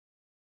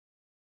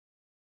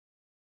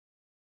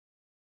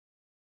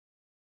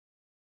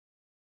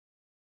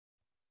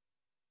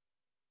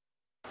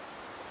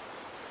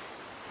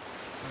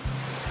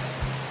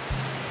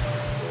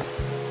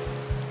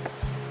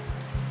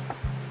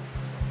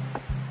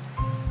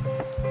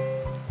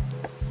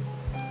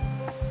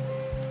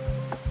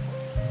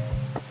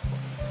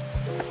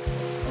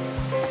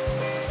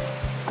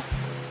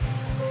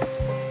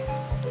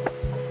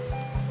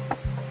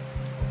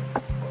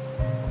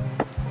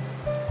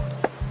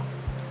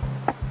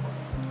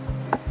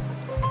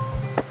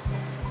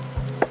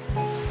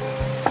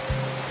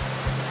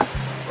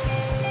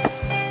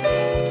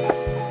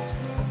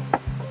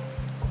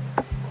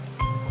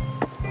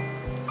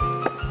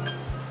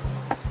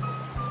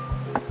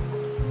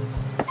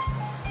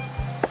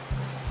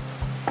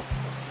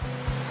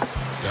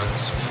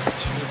Dance me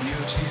to your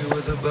beauty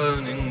with a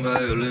burning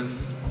violin.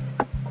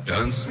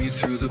 Dance me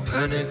through the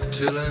panic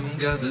till I'm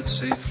gathered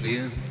safely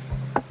in.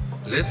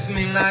 Lift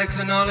me like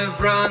an olive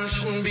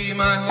branch and be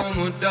my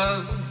homeward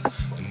dove.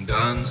 And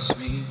dance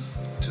me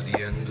to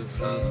the end of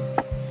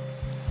love.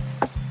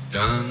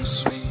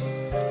 Dance me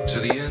to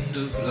the end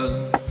of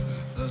love.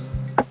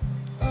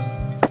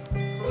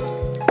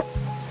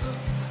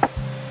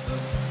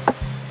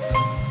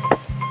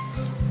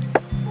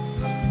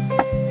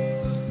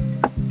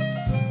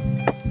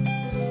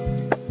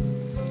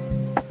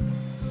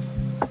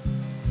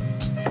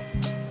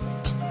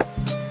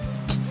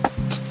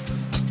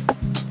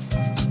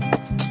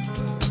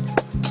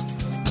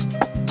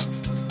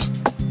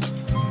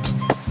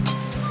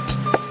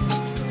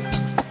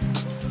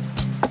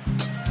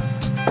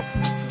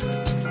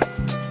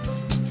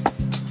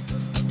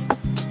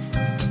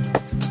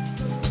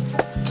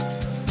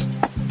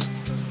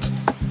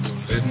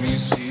 Let me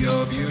see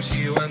your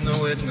beauty when the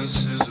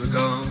witnesses are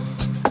gone.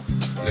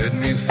 Let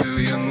me feel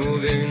you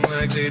moving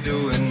like they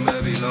do in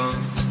Babylon.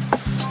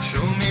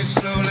 Show me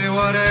slowly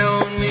what I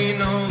only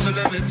know the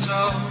limits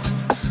of.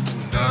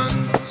 And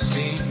dance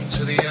me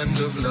to the end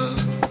of love.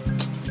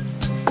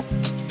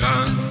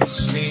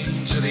 Dance me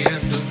to the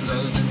end of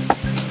love.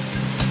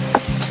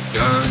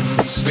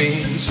 Dance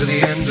me to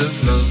the end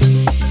of love.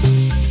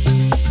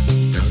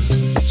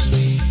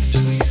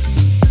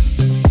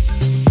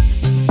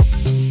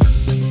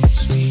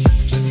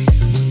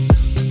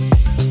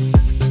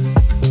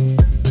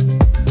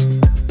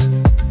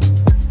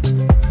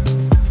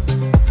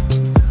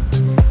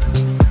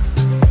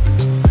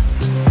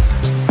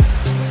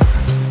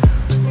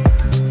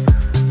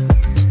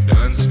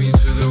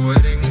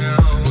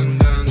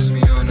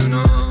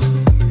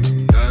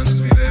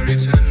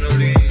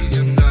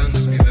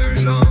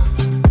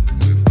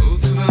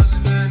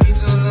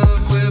 Beneath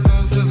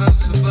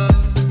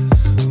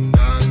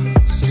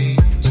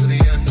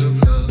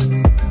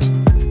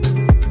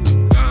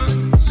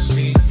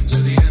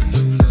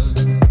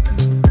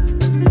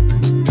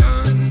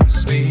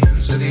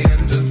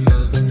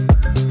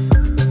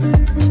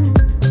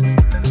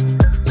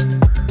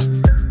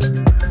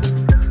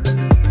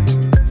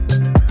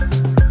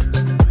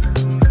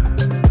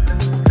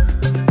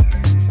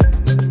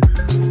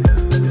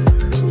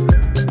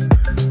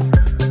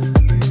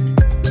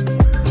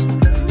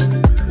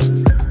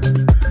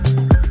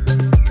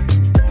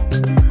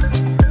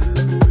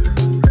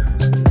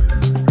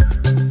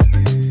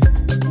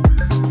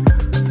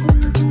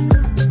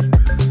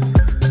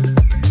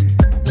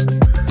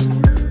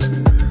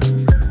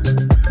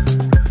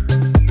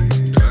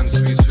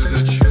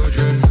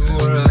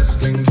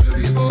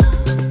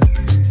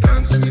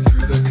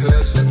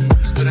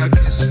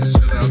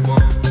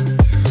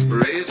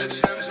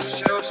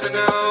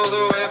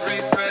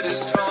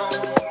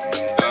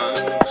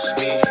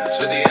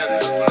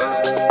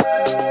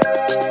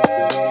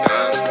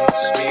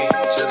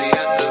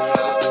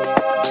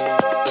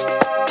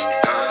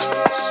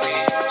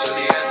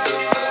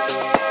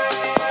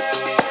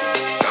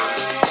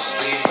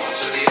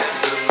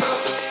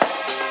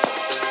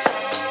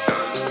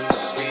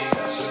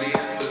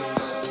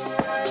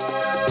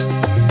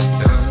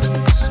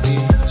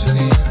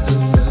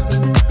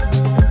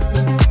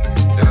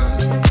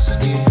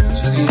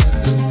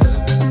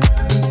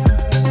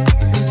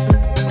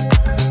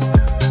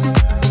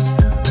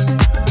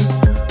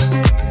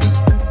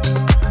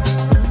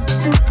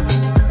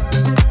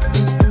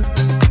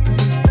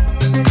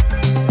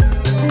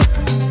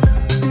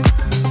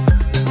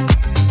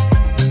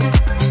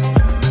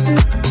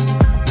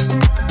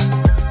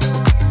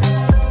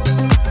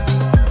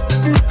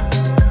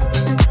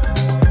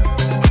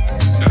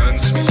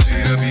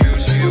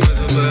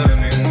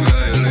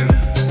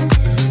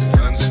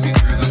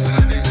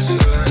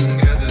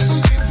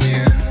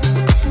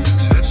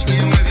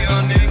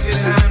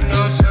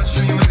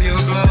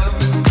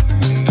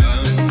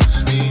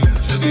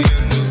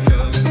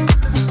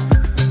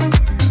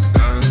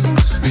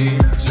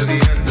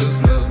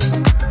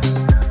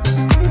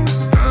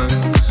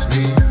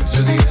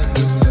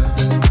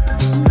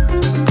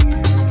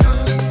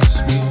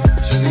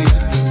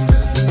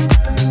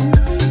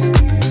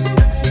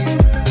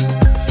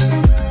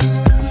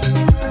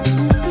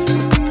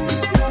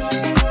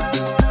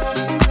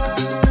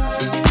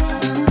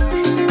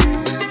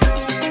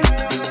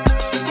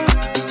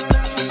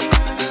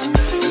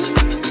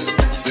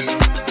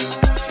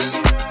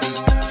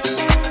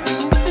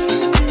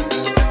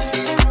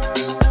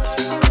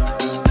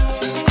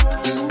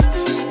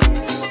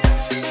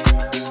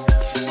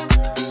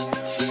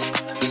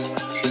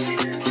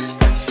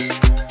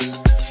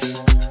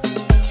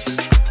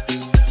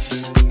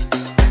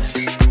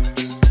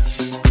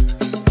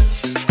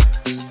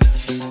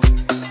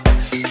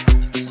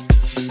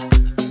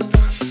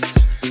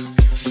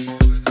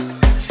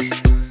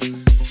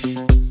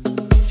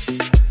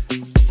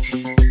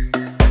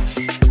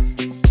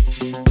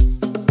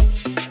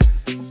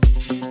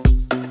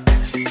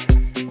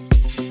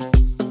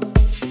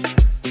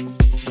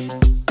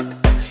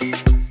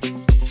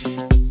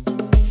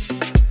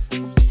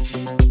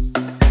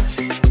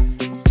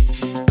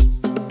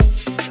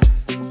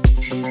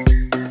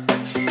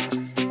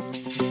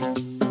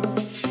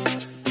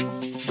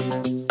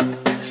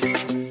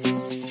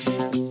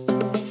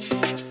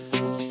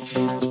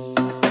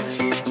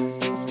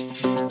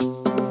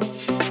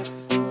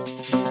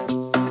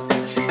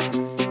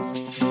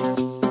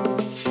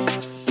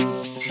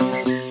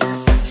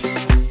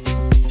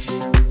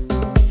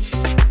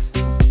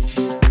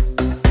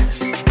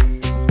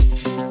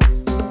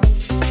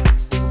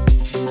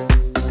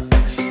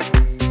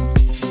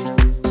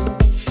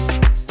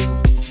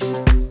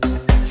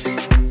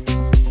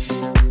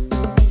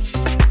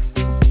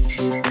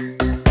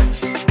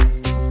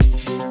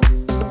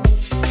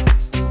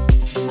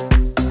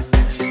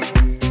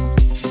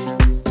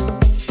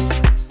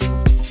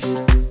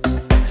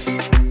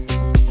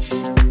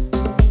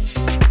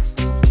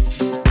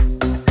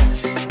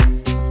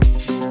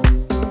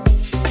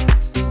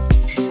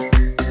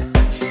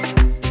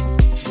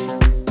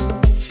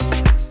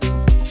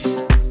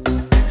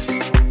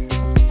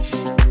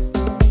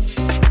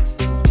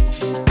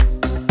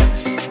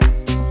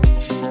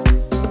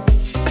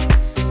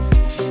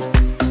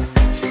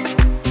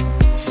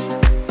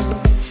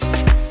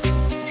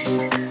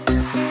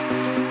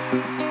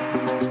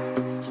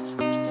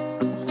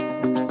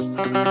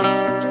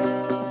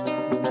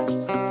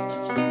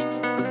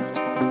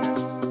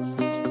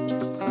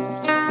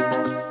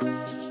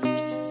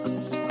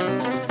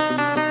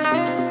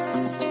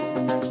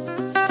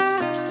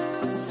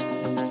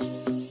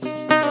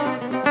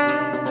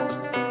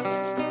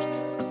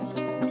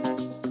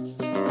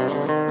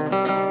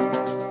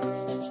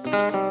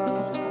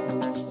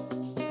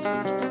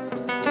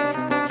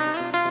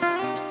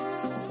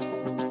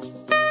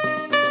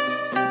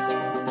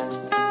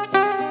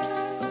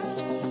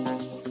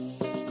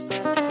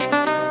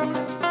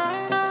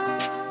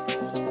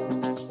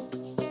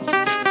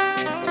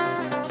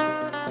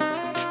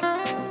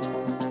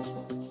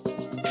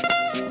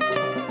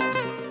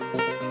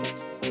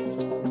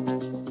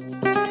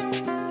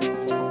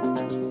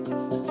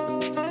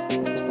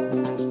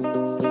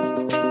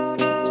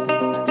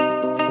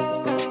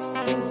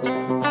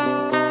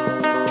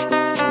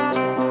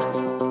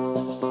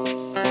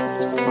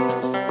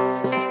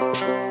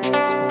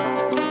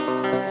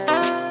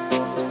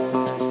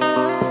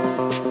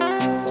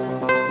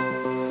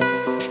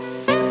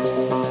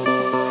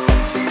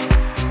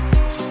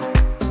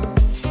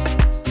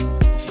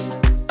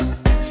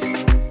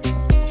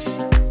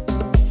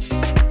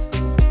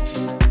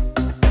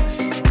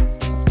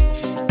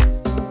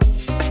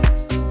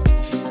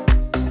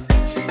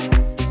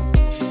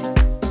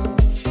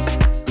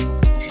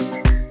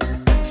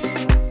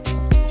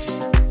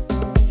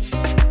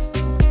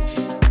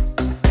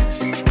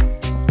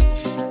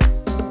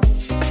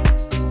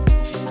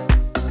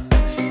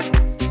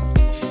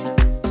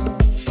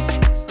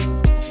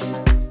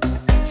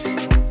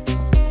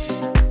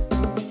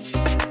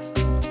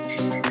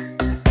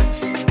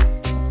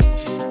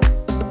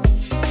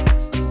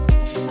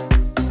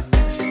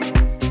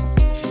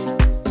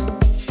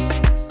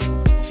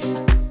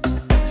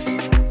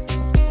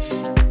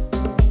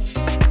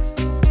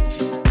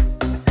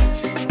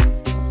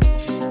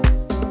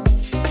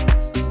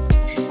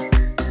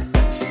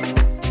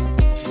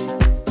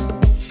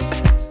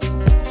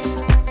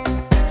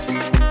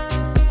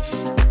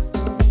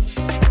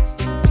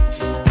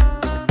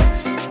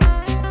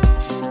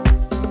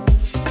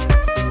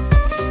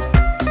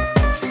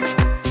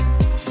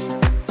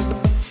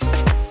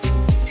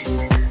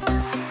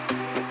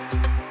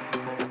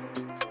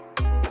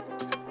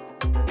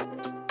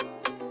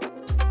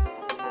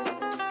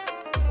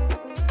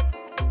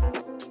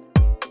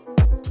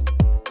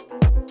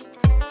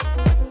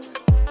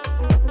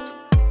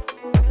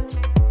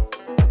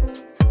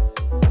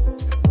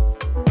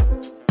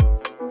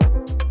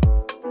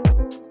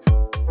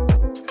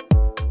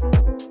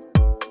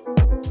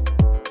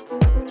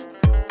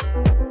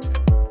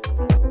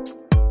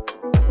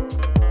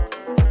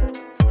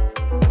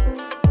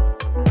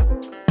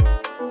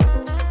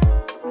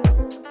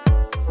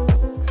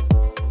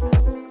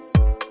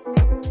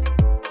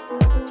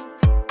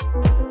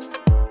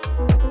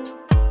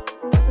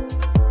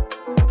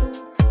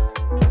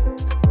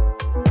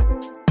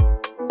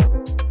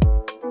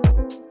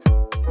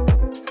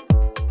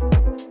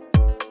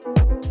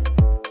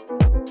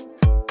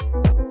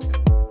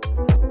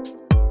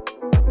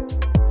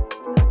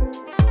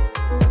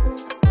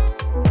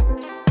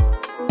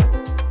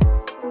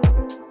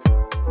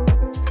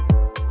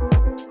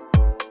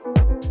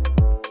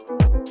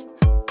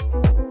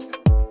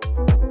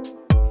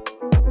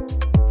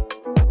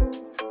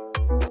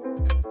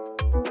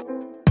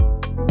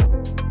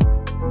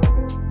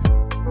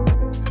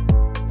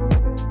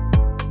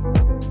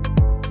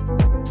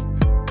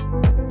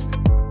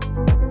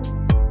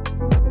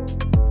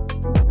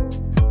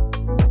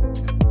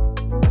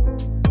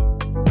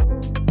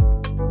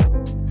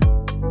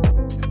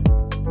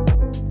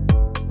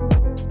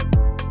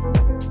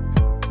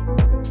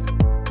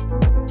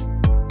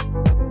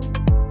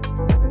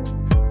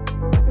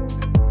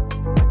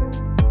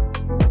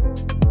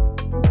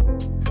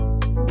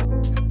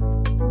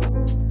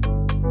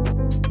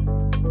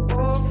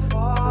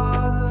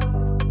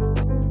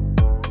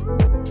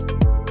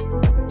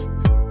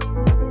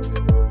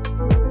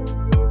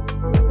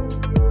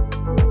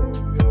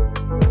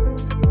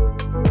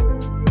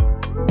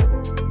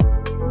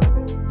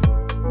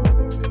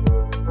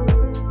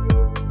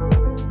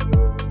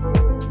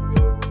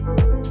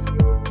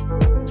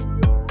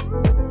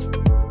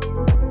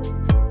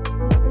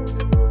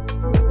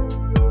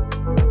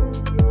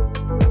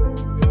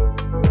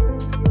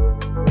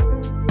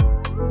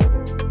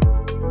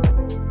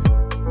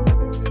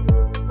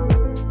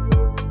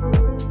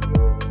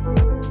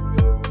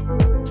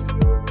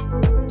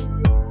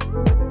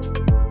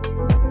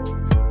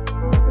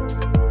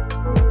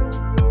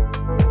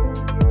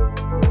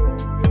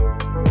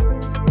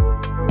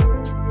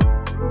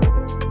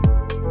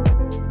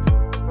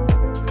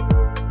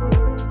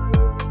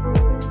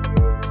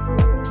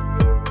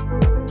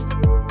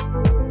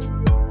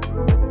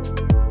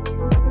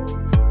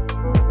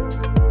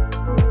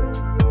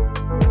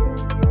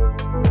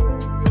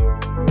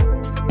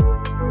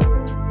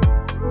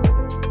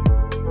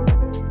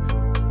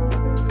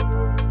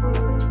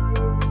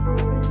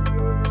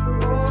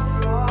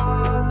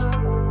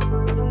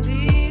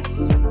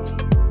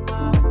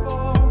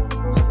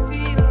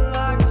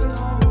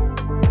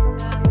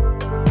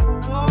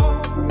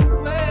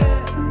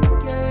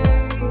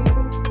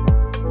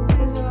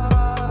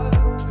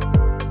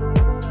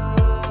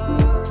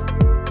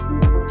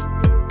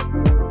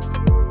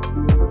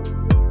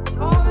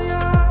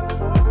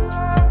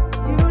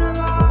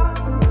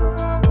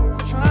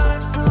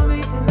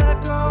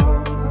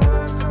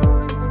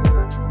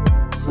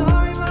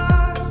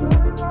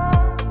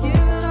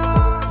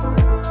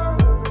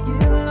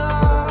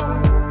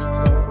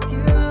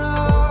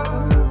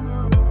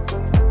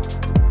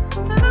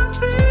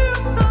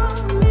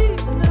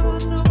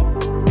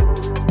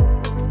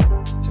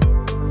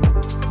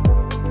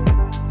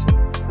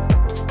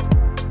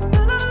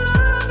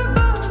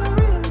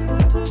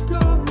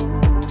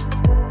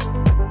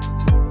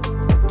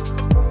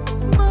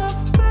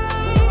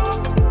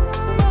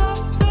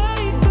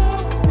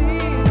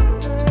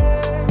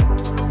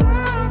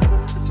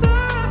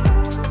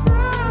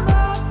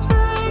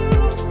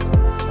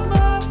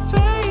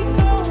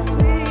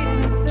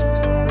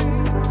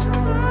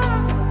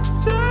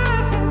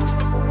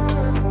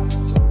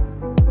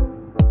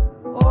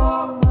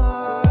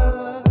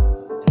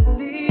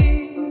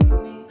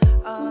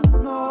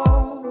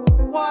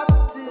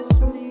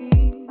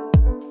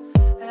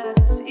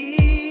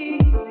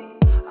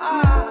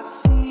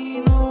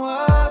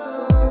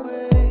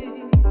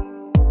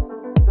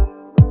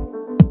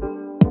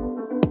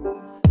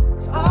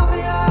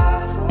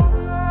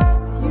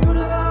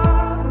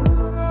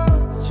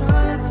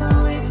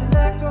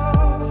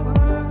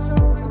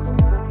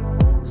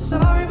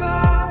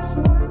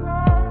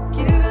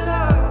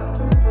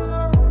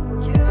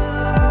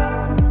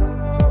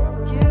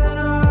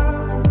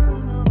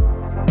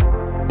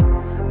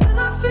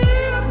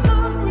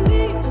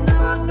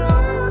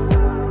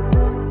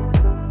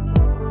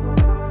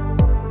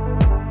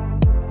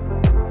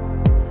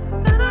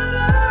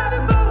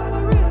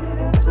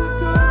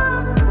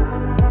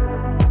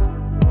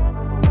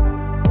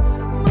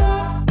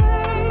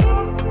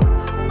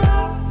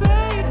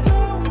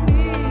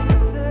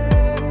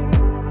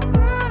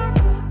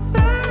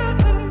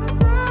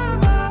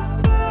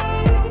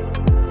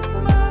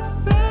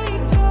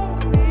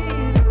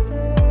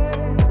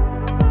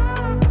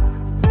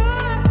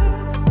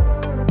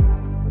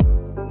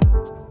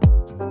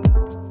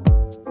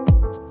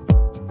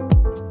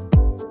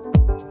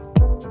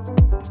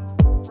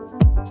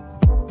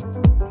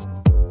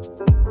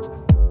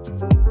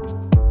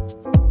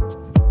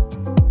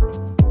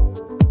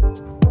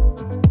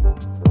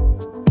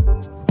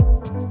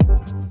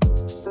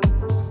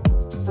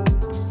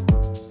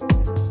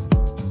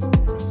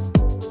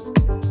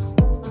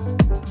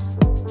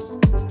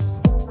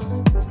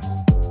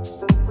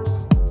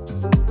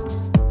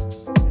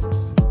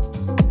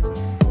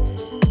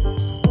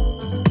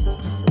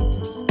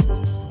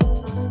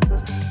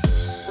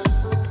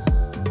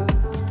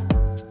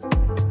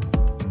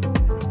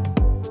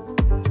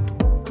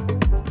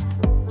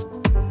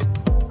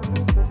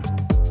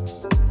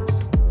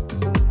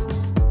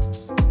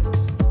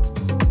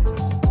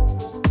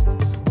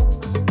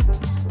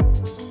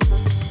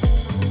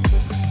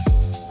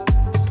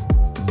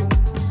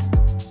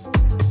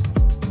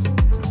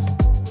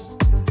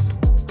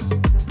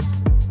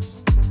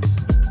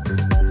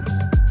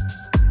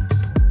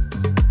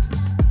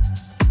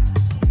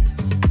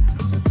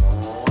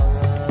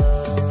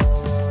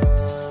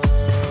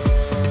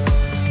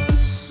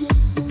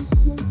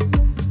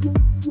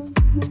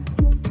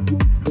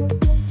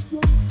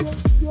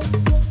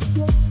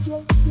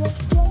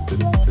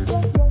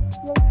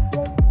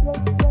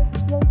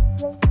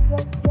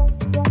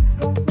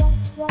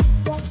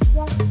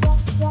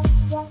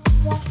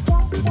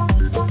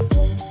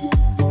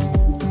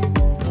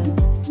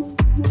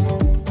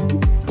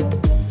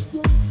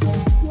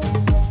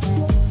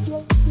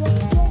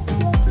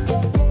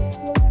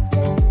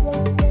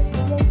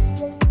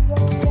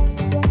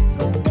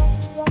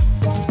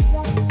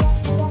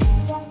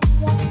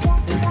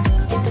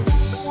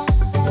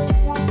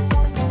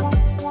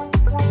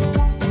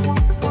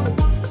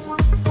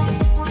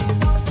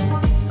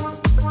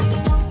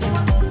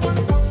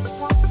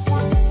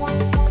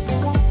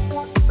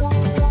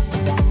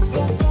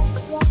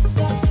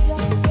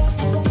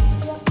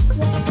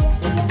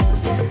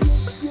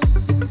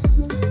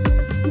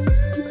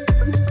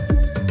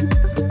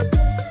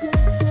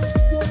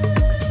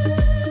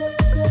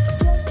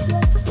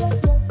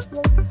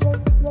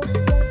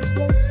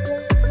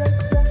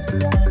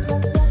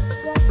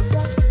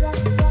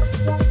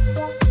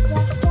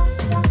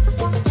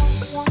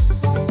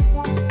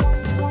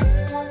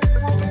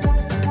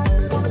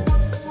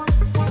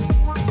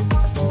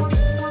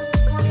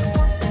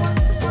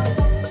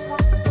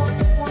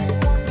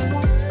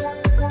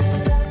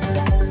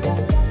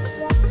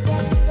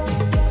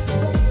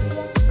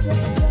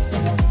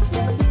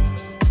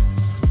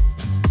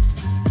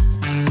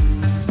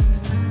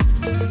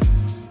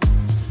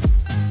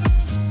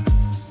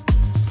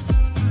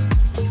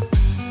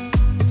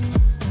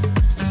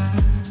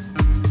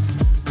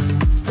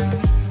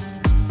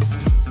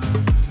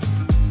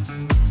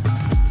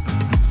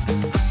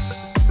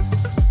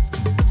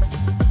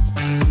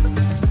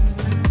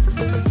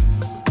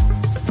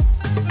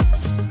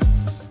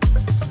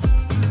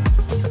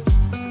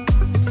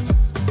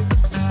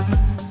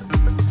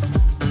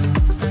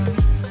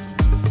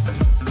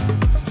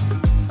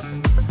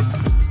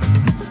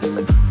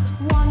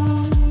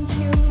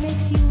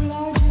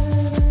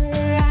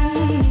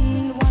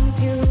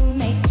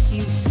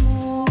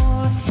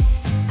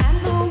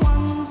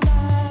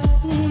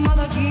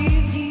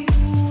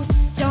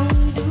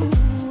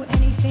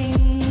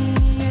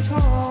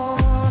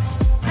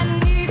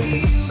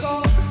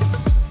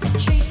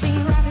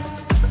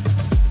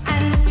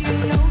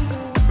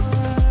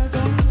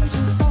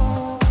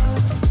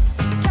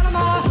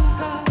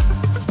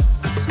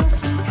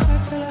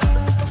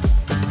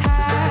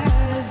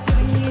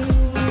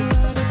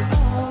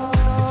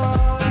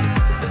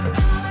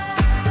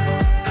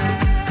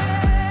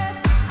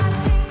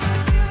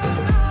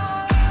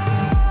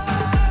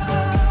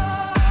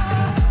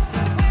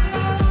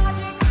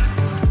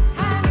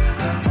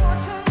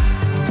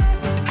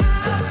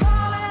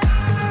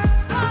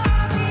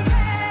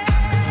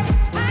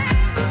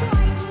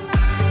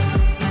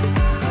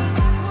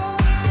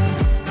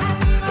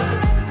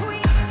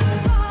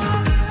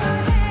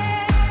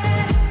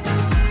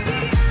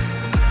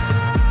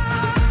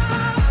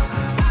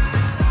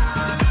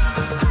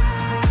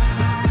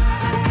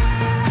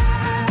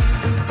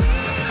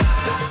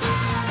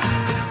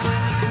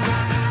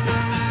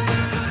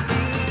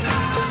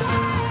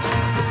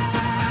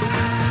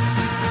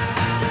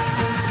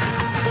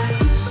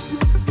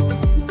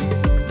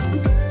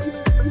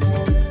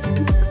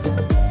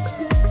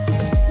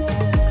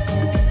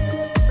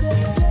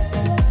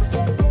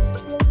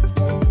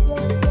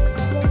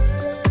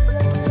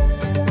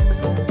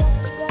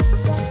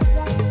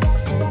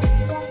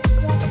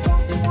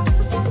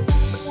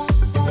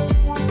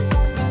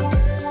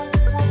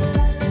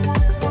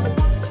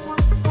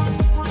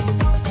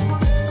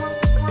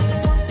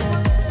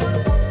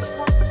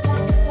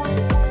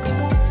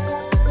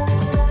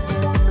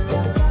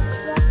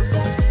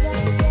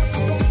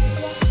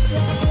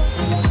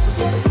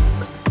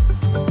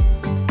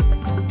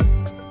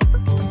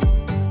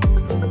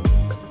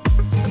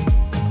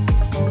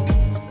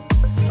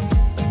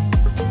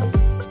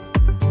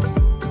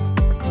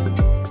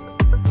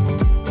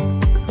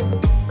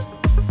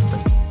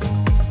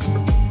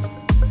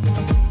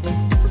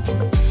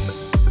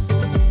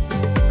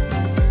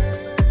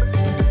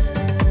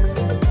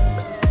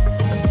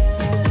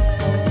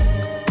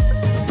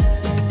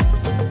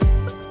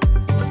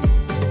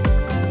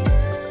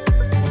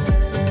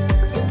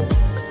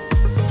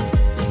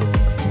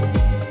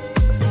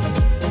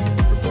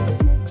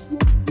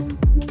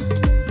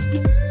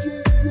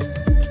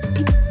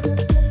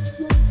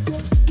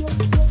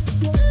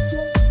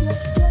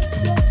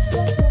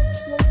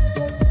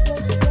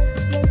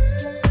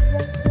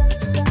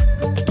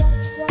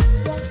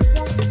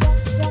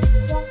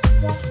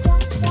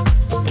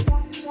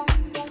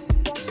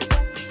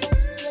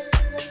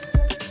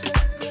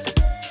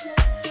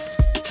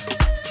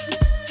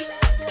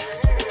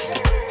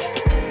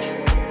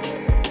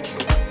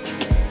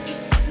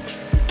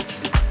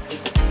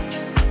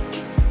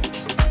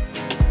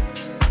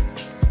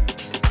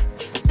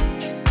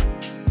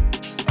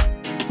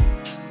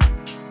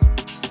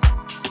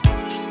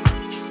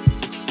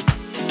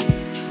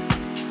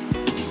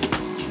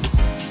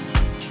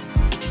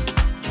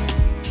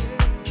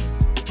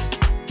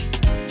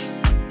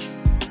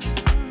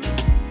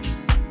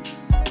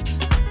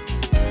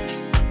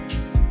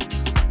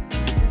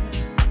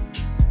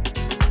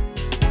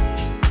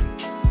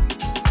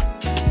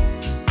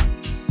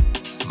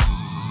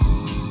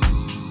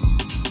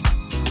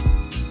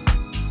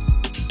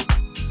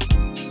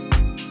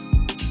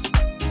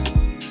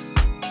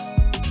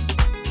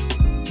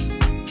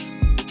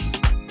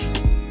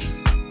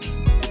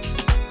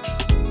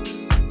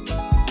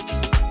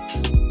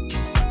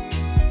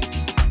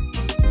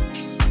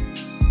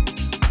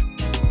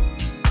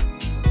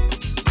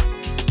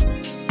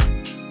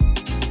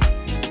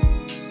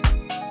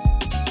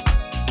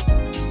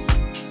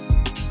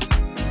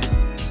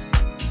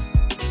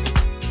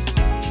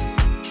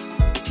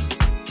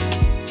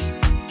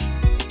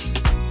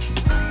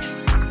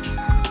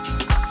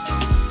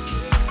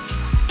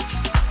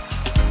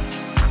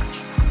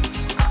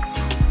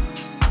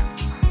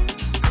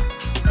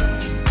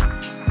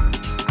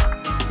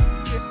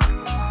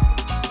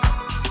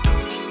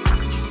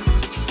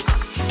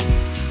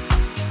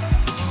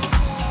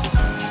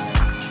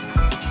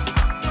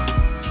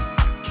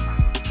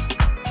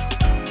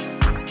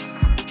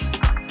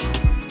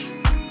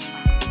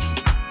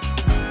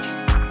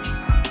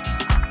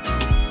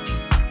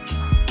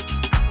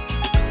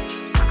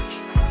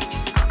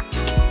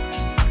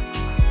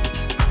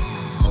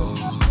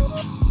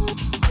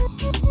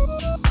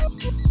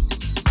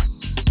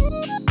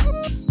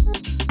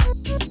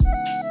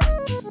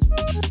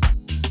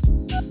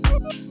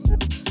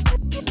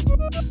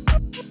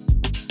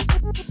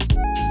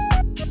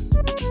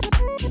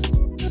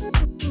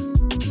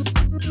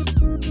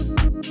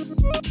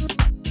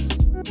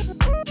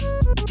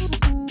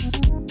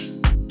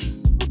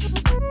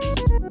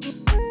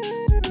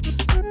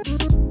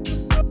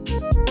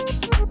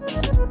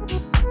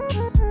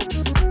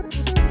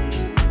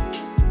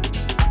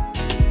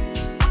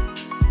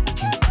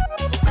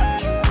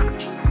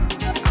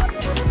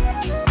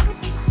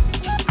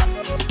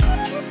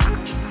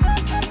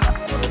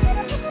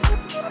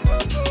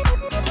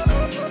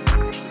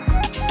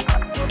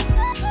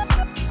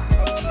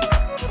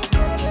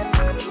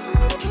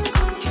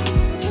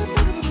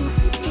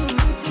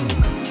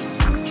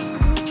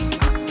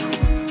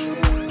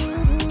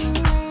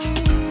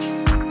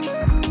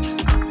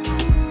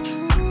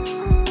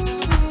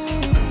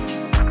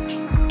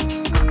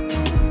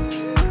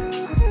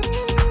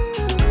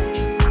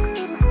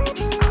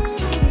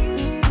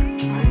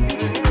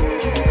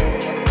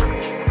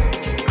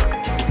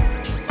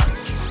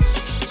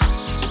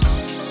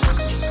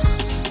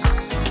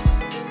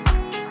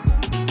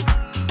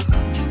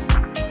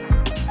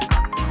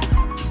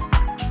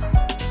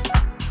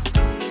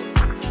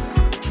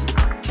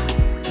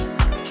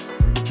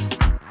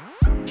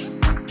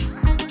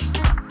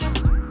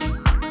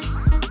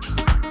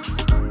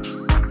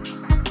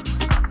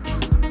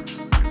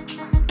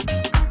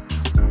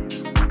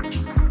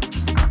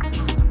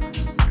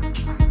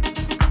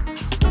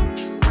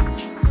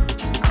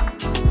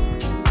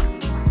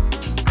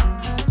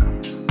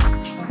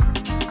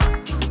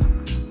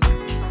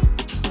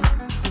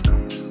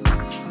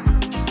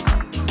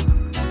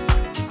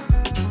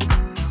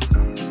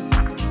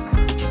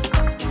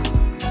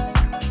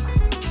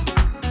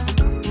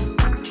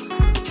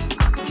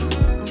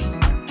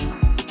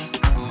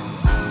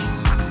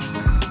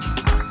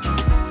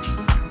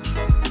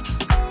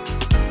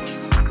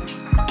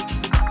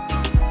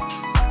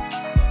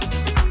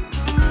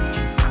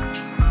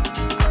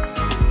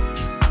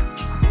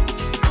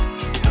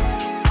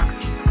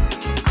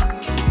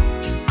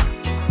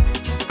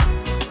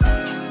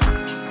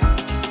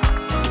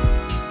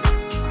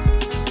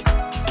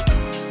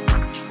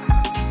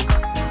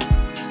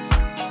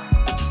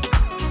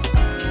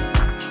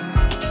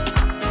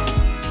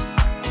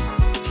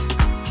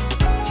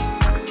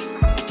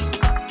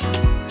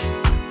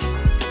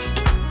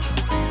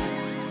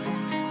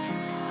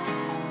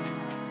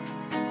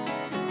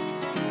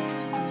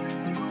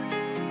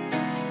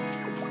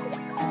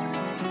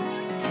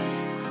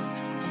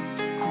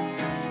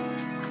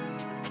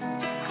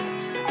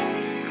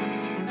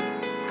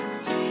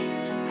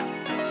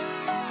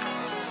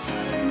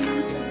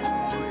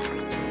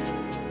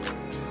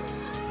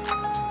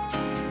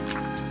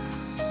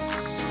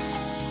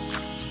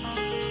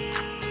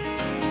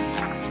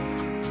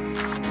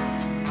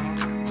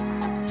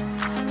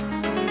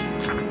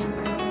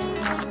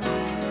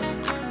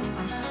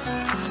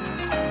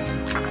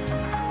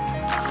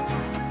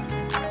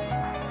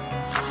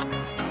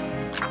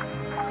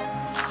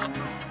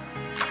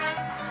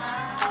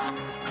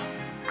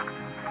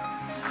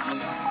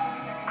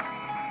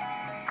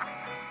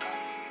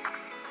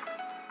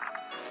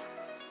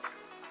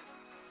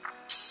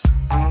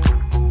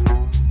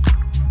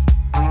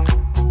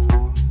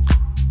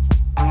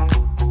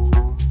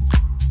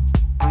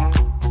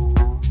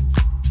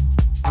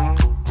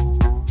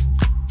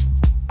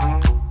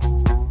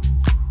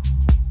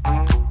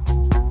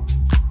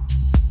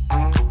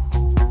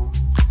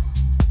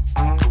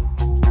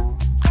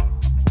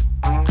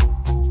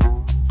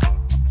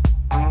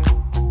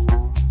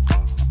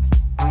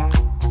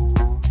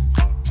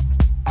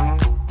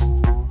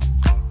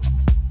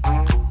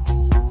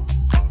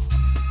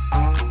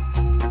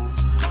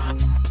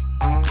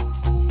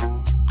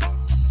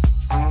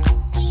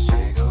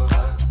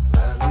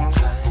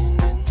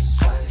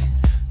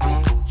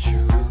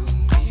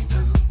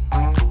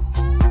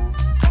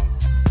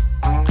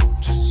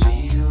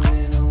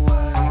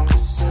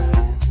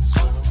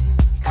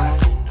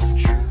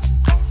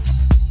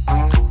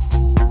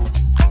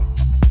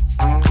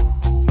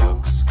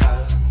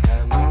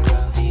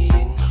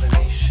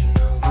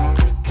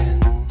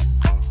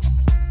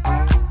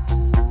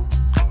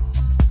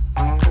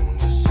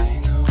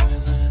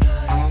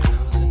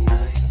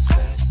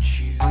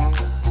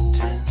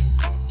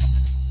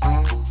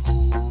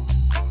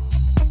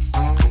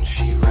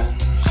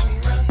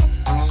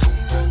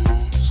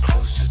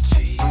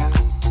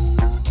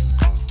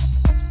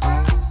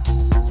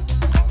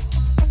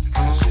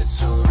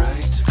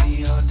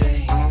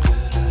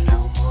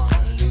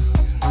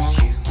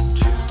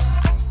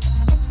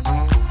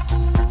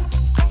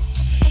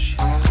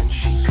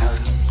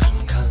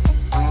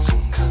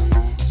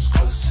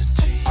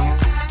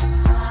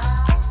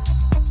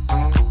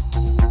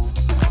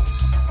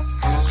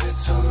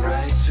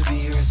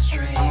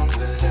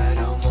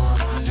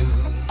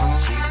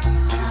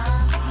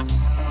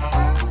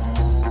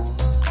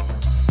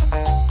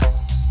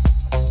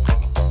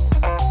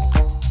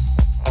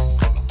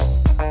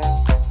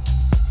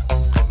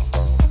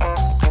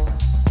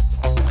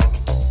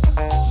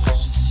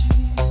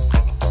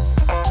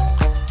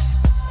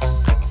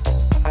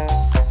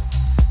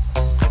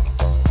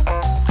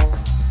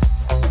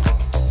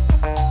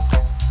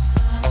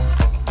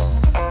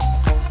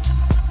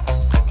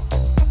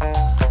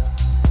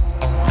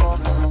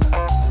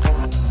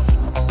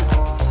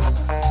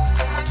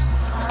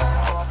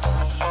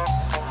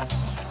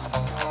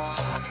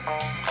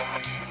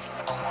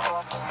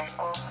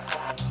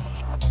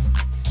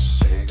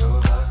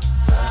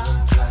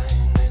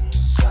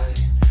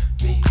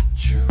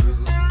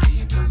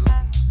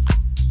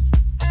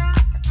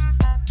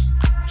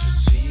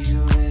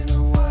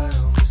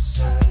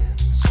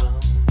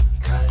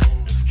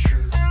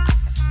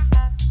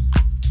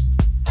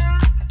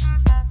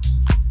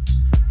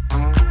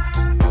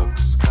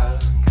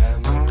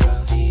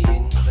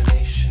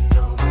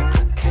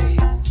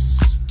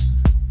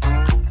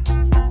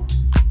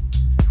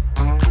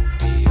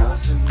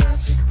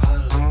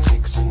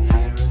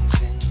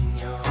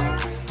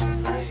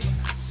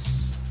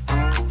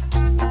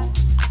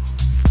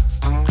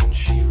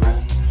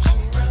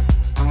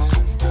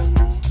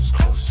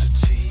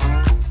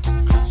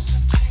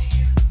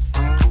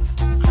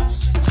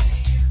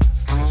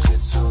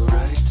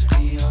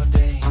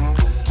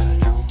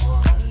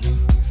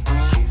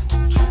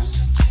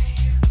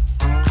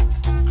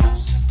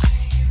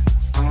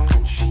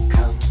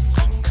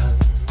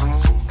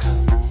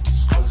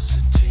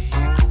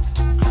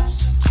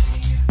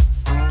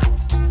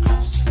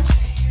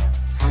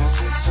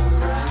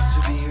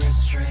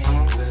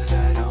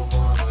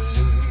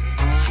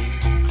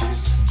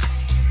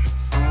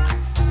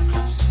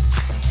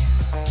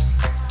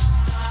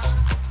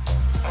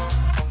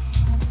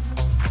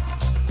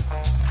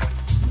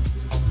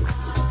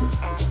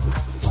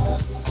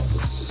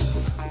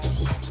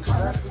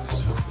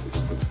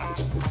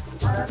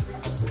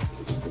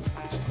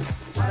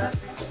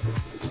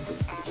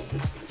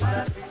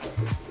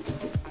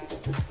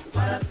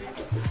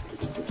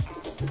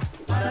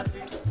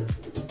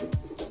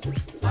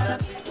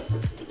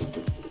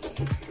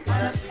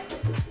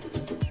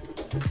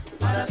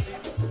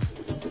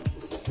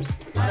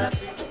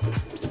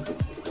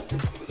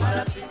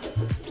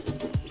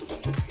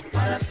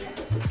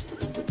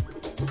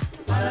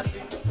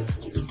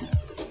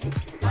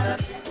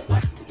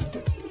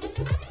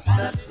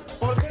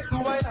Porque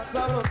tú bailas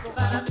sabroso,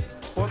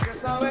 porque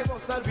sabes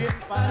gozar bien.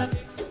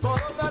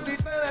 Todos a ti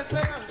te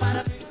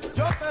desean,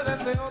 yo te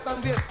deseo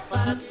también.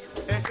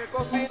 Es que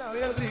cocina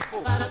bien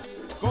rico,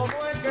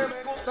 como el que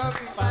me gusta a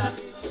mí.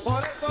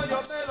 Por eso yo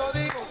te lo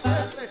digo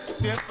siempre,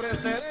 siempre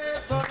seré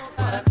eso, no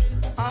para ti.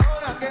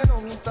 Ahora que nos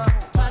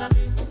juntamos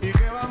y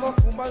que vamos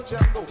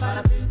cumbanchando,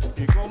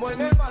 y como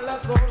en el mar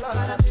las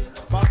olas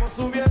vamos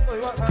subiendo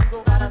y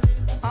bajando.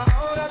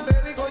 Ahora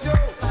te digo yo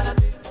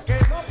que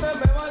no se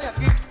me vale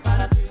aquí,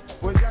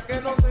 pues ya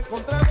que nos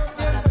encontramos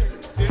siempre,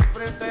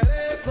 siempre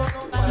seré eso,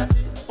 no para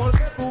ti.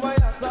 Porque tú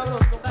bailas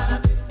sabroso,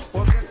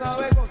 porque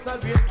sabes gozar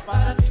bien.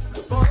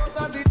 Todos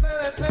a ti te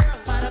desean,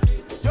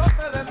 yo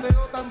te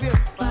deseo también.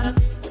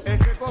 Es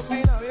que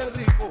cocina bien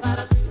rico,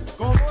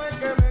 como el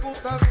que me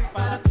gusta a mí.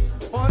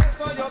 Por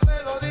eso yo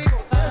te lo digo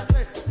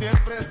siempre,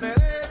 siempre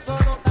seré eso,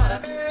 no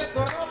para ti.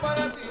 Eso no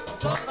para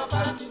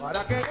ti,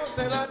 para que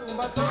goce la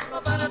rumba,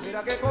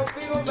 mira que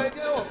contigo me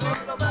llevo,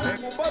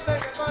 en un bote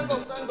que van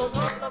gozando,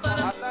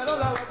 hasta no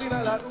la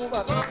vacina la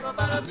rumba,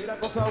 mira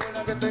cosa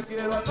buena que te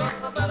quiero a ti,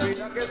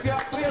 mira que te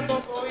aprieto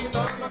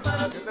todito a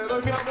ti, que te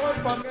doy mi amor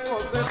pa' que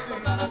goces, sí.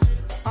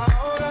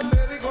 Ahora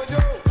te digo yo,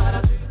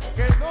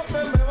 que no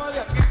se me vale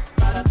aquí,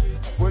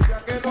 pues ya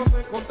que nos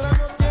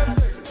encontramos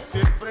siempre,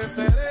 siempre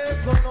seré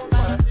eso, no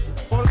para ti.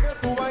 Porque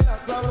tú bailas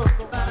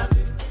sabroso,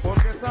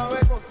 porque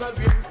sabes gozar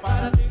bien.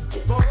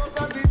 Todos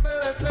a ti te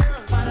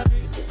desean,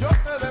 yo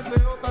te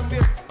deseo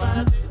también.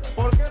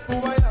 Porque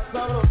tú bailas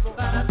sabroso,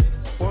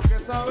 porque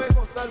sabes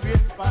gozar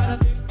bien.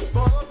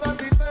 Todos a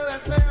ti te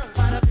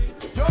desean,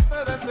 yo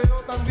te deseo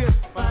también.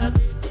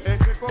 Es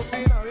que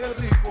cocina bien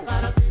rico,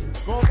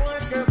 como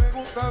el que me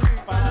gusta a mí.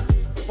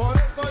 Por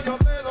eso yo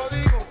te lo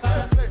digo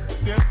siempre,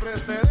 siempre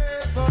seré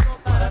eso, no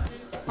para ti.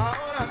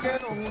 Ahora que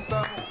nos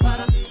juntamos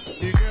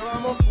y que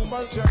vamos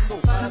cumbanchando,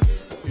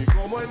 y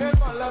como en el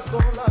mar las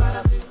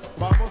olas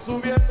vamos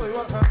subiendo y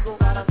bajando.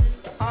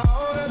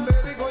 Ahora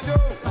te digo yo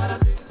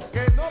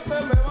que no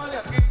se me vale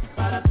aquí,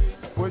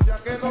 pues ya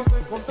que nos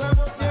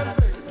encontramos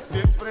siempre,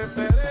 siempre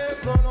seré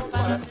eso, no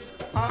para ti.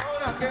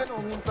 Ahora que nos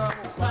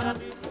juntamos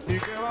y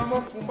que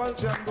vamos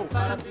cumbanchando,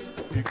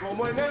 y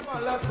como en el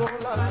mar las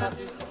olas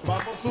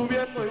vamos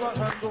subiendo y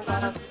bajando.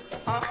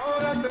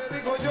 Ahora te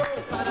digo yo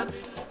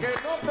que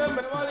no se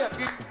me vale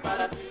aquí,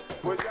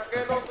 pues ya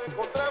que nos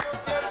encontramos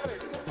siempre,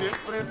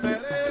 siempre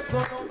seré eso,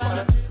 no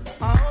para ti.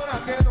 Ahora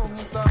que nos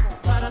juntamos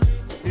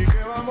y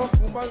que vamos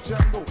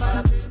cumbanchando,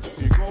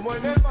 y como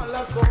en el mar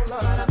las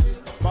olas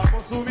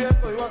vamos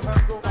subiendo y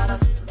bajando.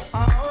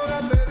 Ahora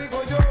te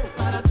digo yo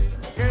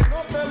que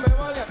no se me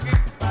vale aquí,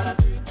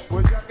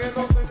 pues ya que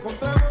nos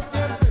encontramos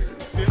siempre,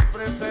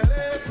 siempre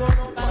seré eso,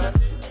 no para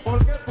ti.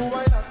 Porque tú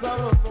bailas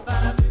sabroso,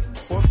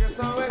 porque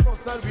sabes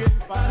gozar bien.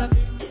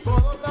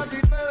 Todos a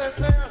ti te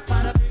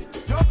desean,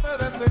 yo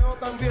te deseo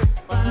también.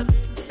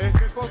 Es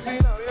que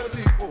cocina bien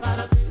rico,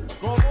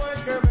 como el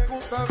que me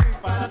gusta a mí.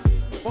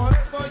 Por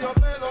eso yo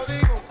te lo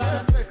digo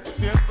siempre,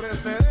 siempre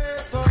seré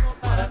eso, no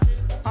para ti.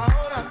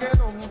 Ahora que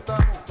nos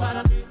juntamos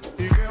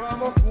y que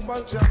vamos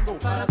cumbanchando,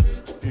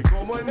 y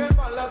como en el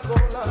mar las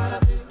olas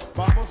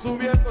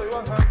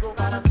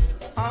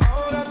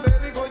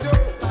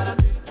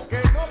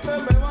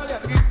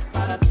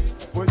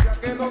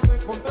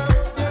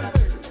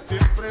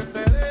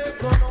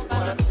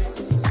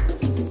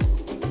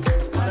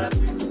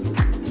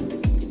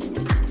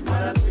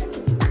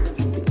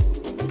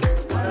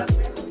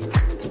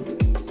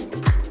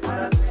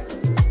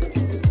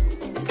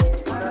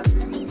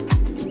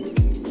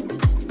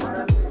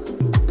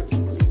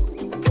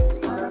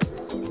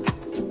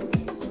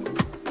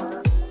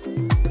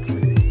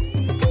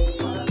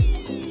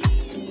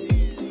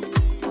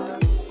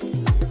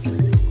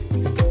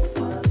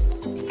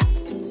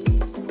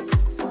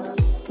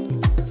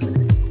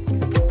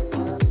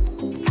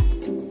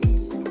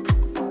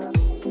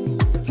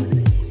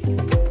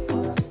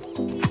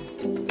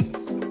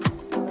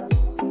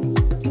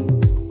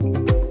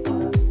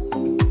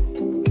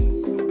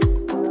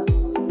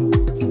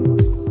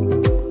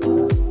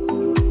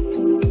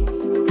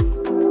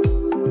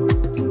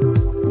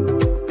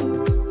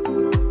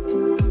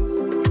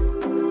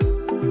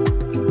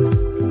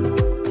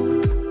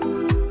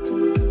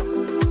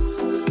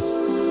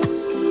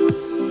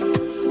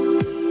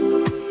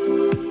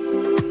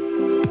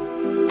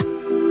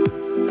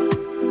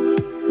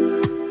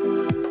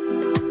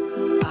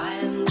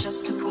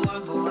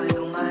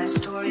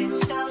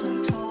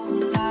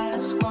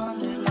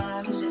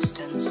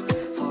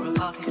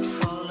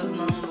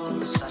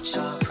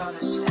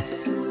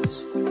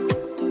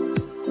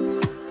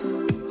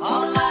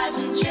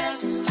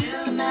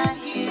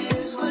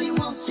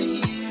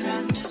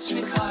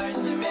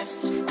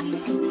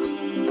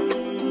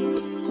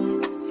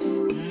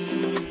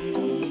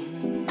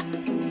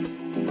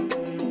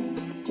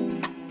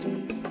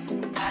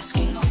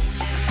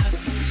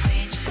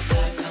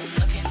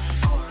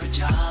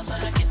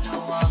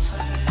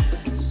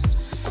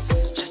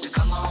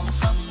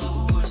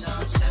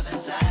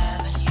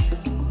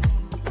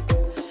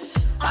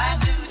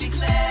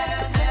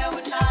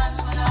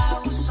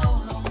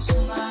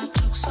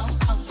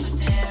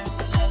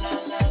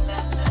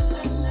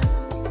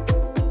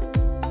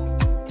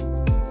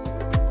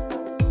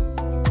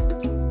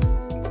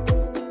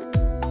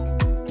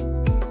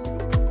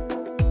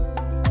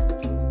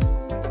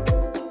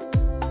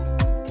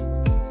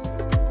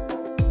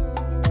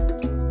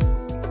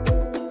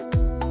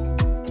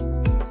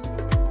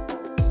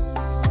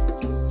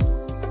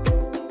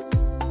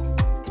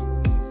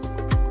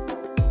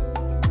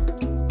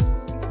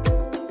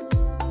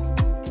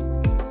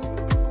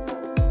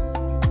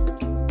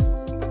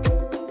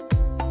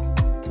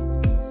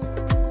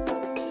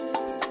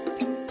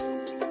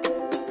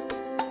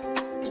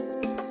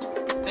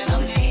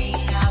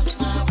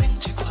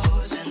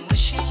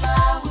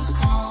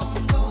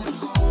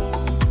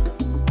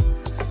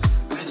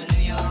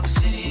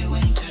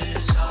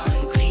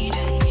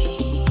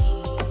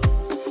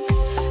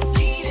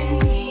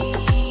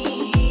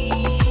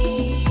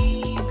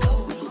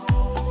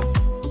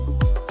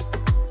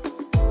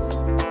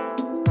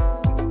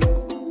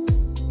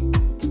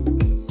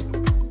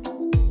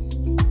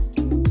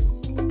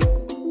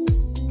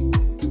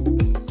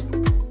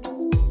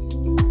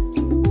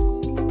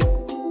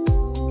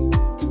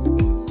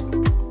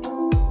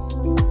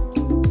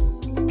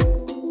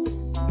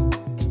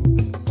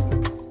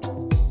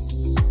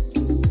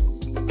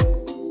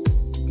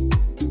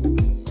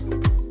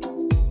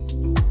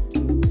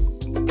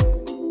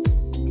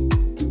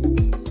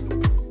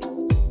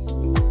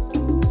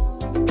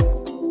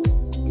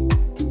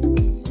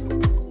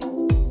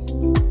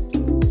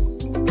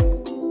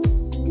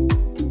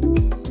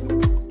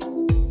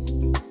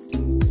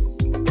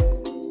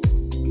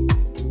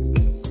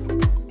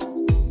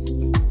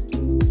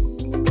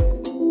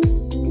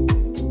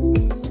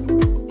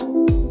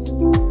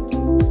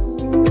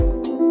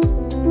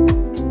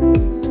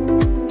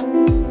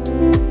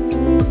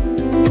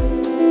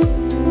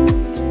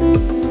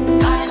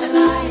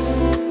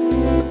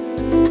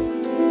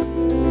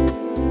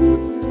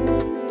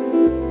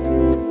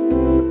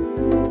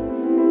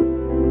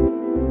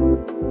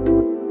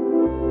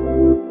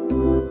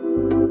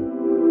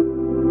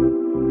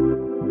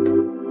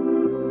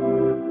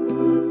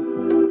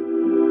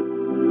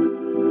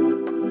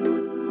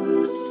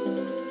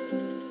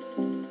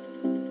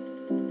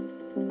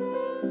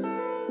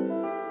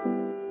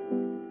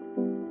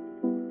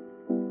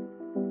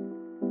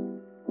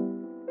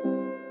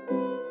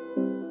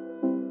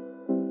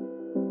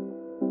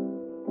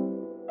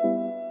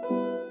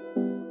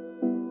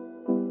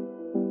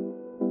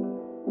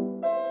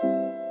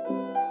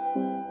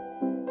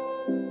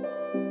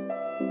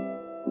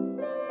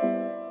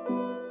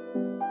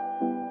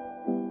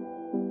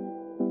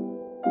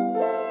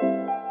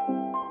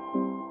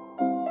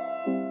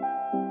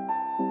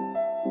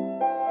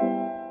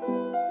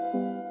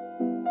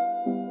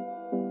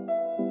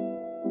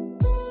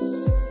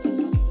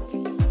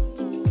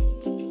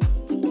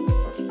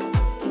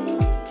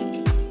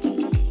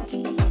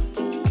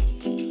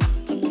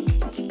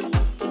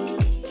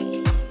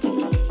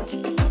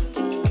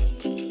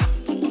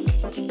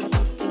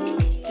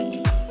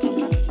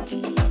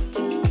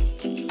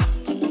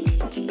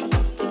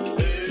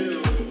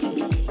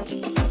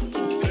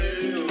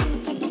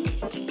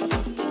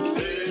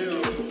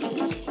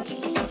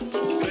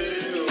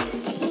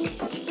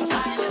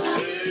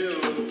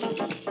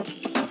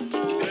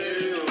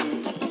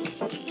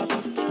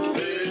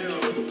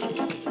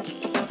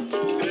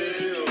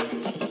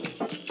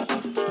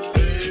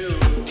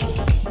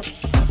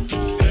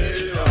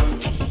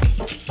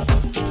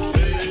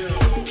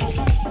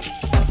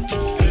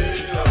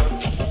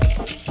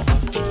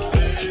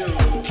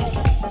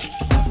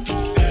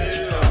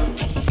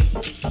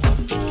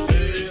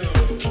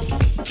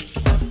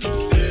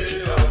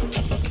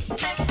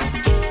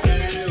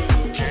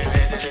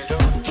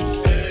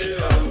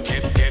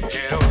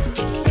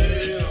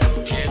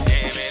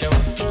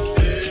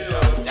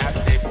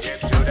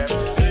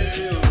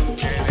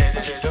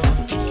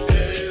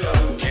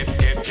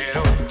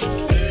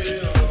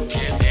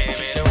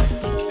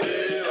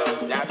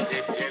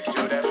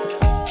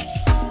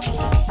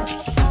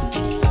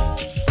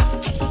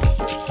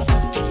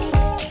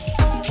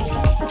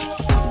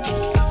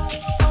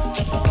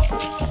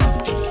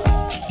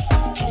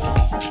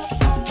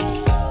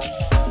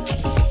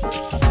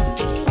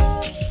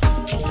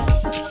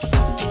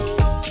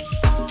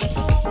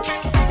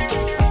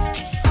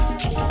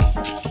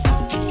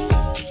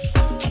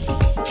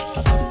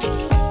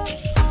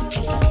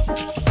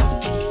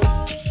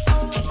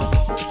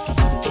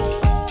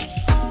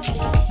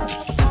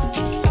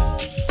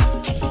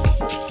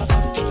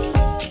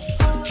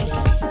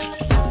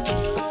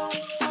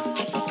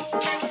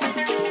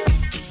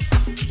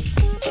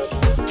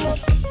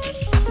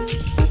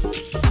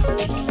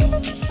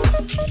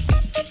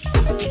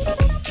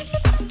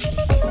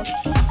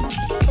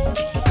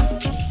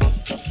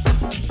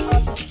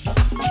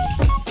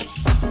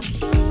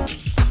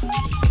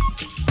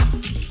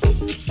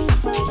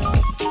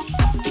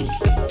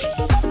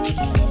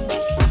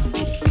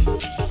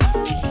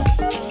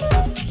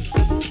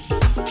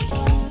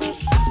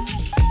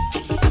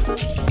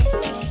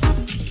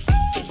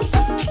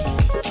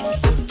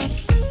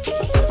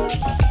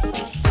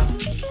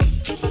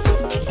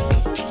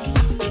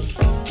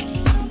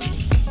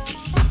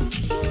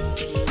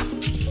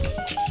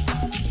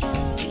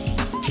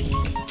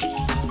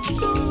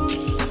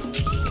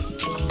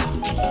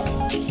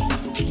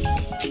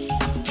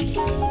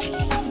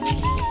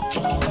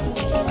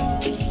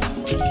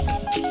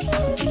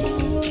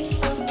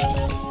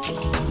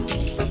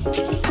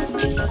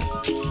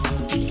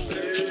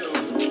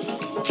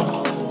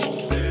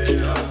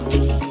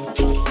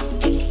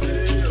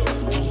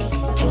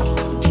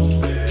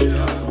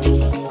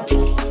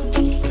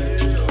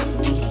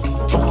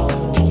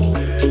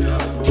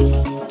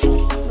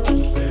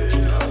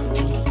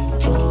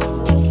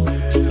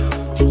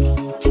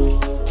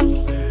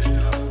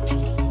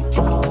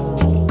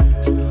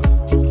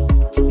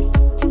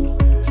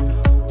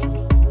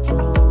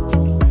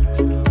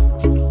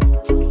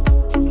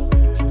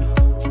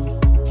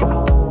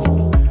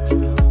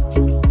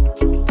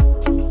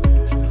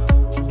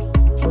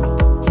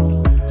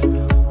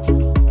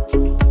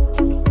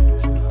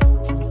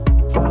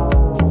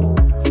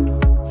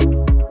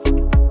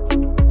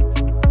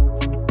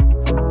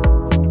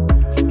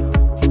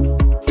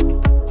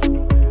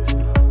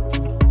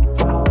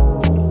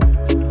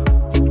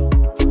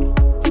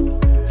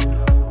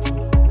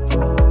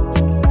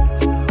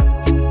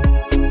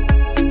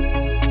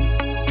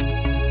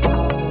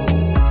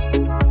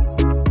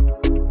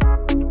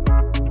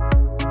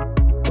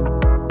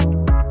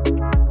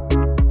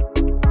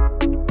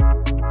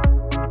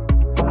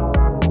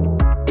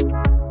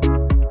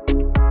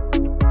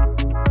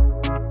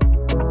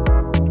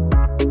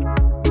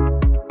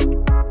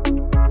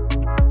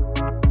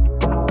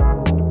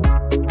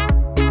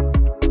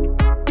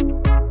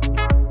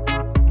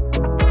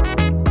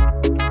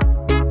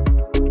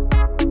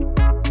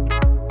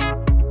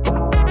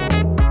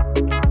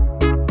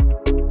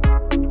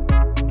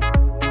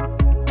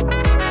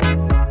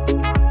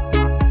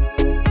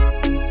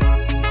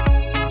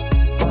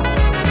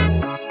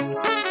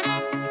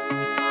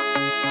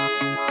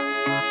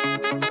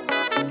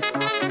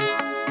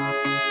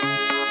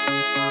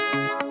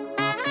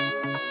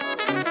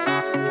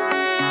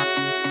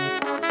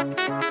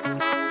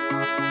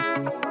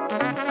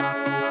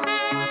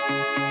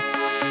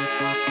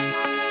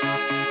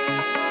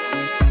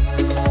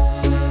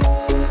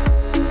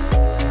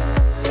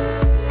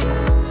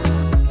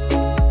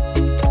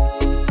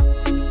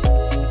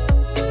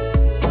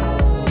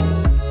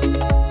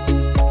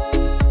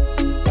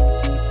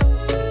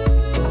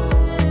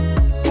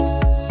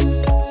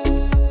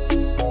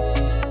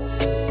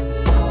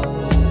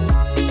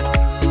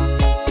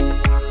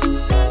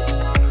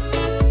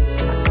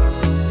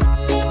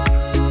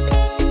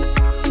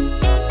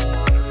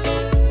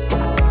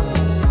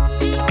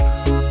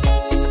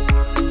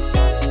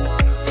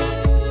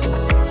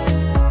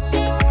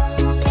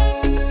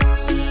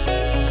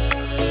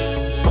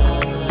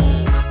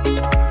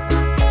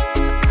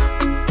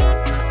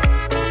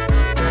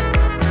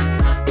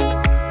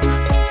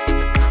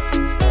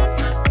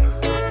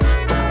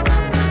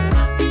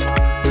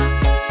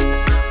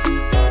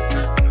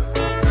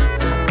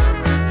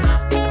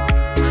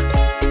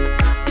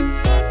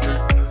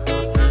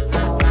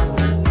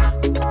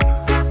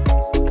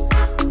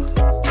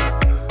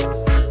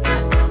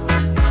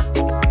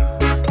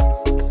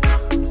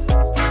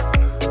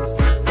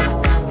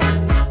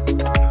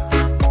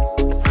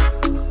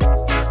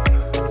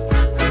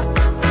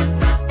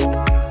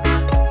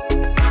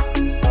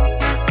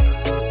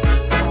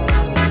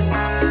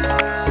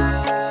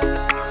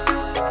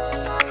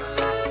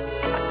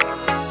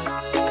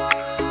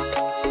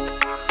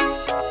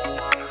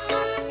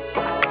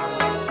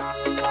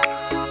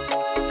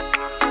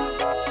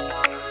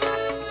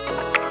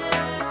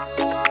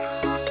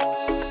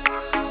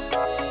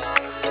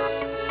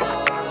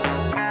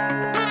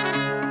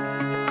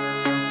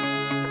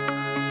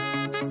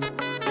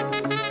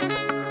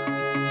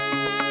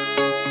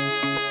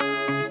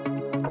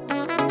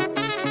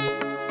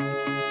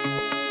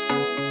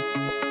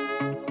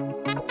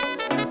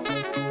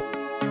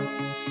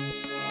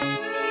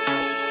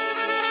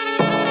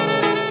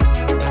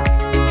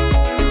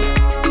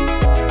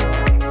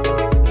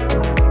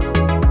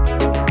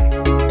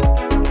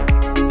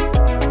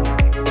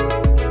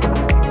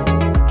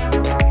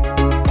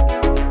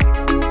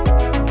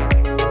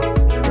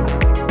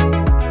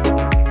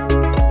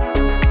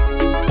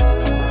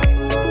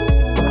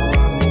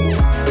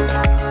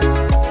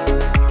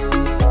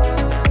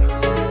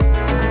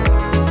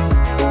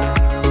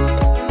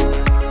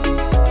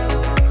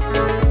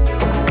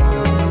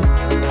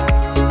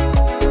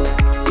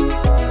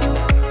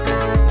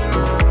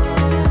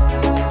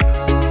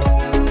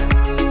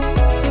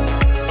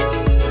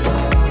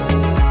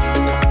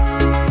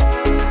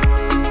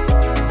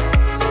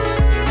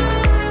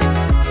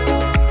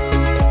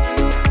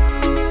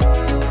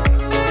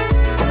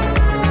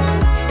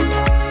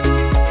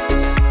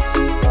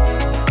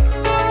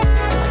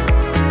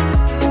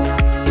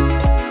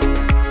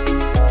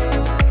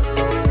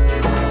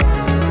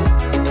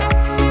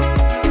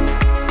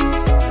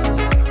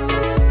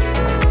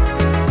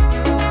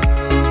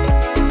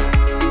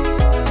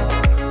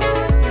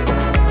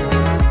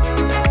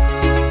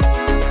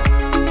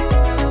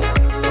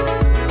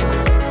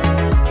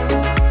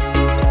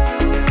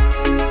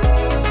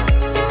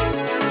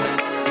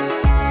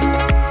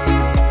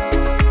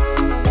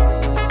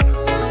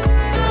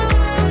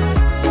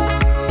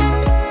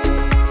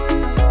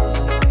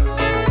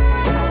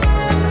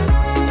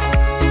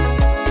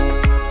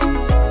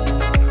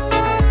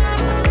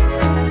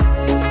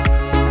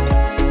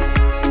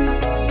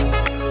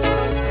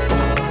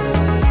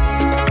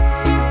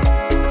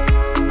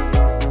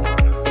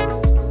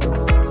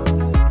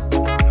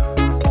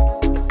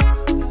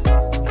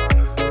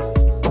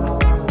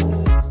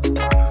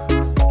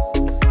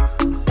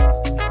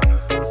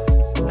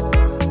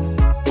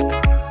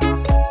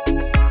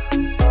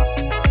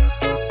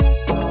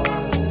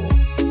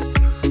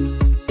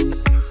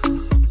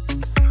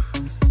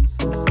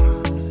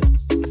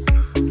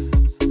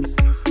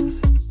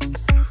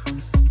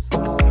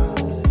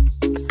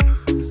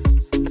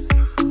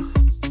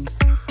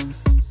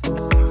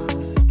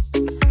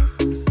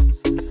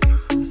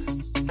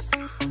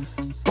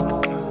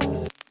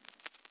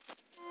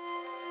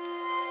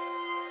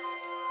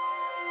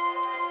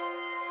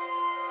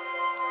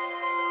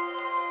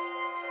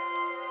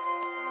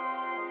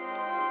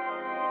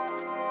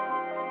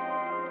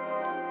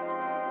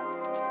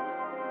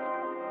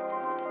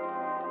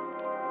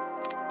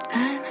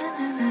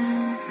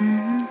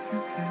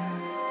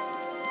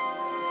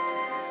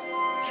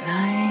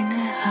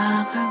Seine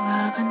Haare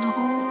waren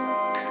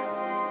rot.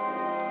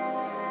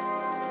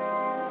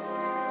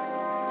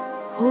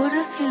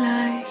 Oder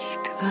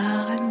vielleicht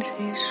waren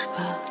sie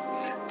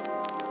schwarz.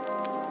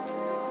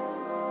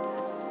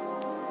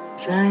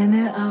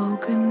 Seine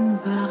Augen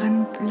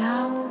waren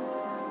blau.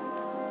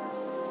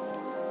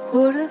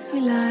 Oder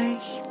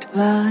vielleicht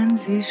waren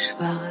sie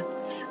schwarz.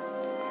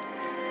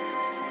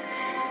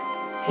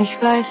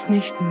 Ich weiß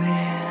nicht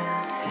mehr,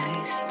 er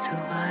ist zu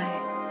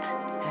weit,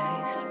 er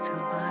ist zu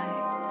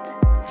weit,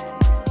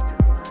 er ist zu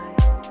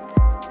weit.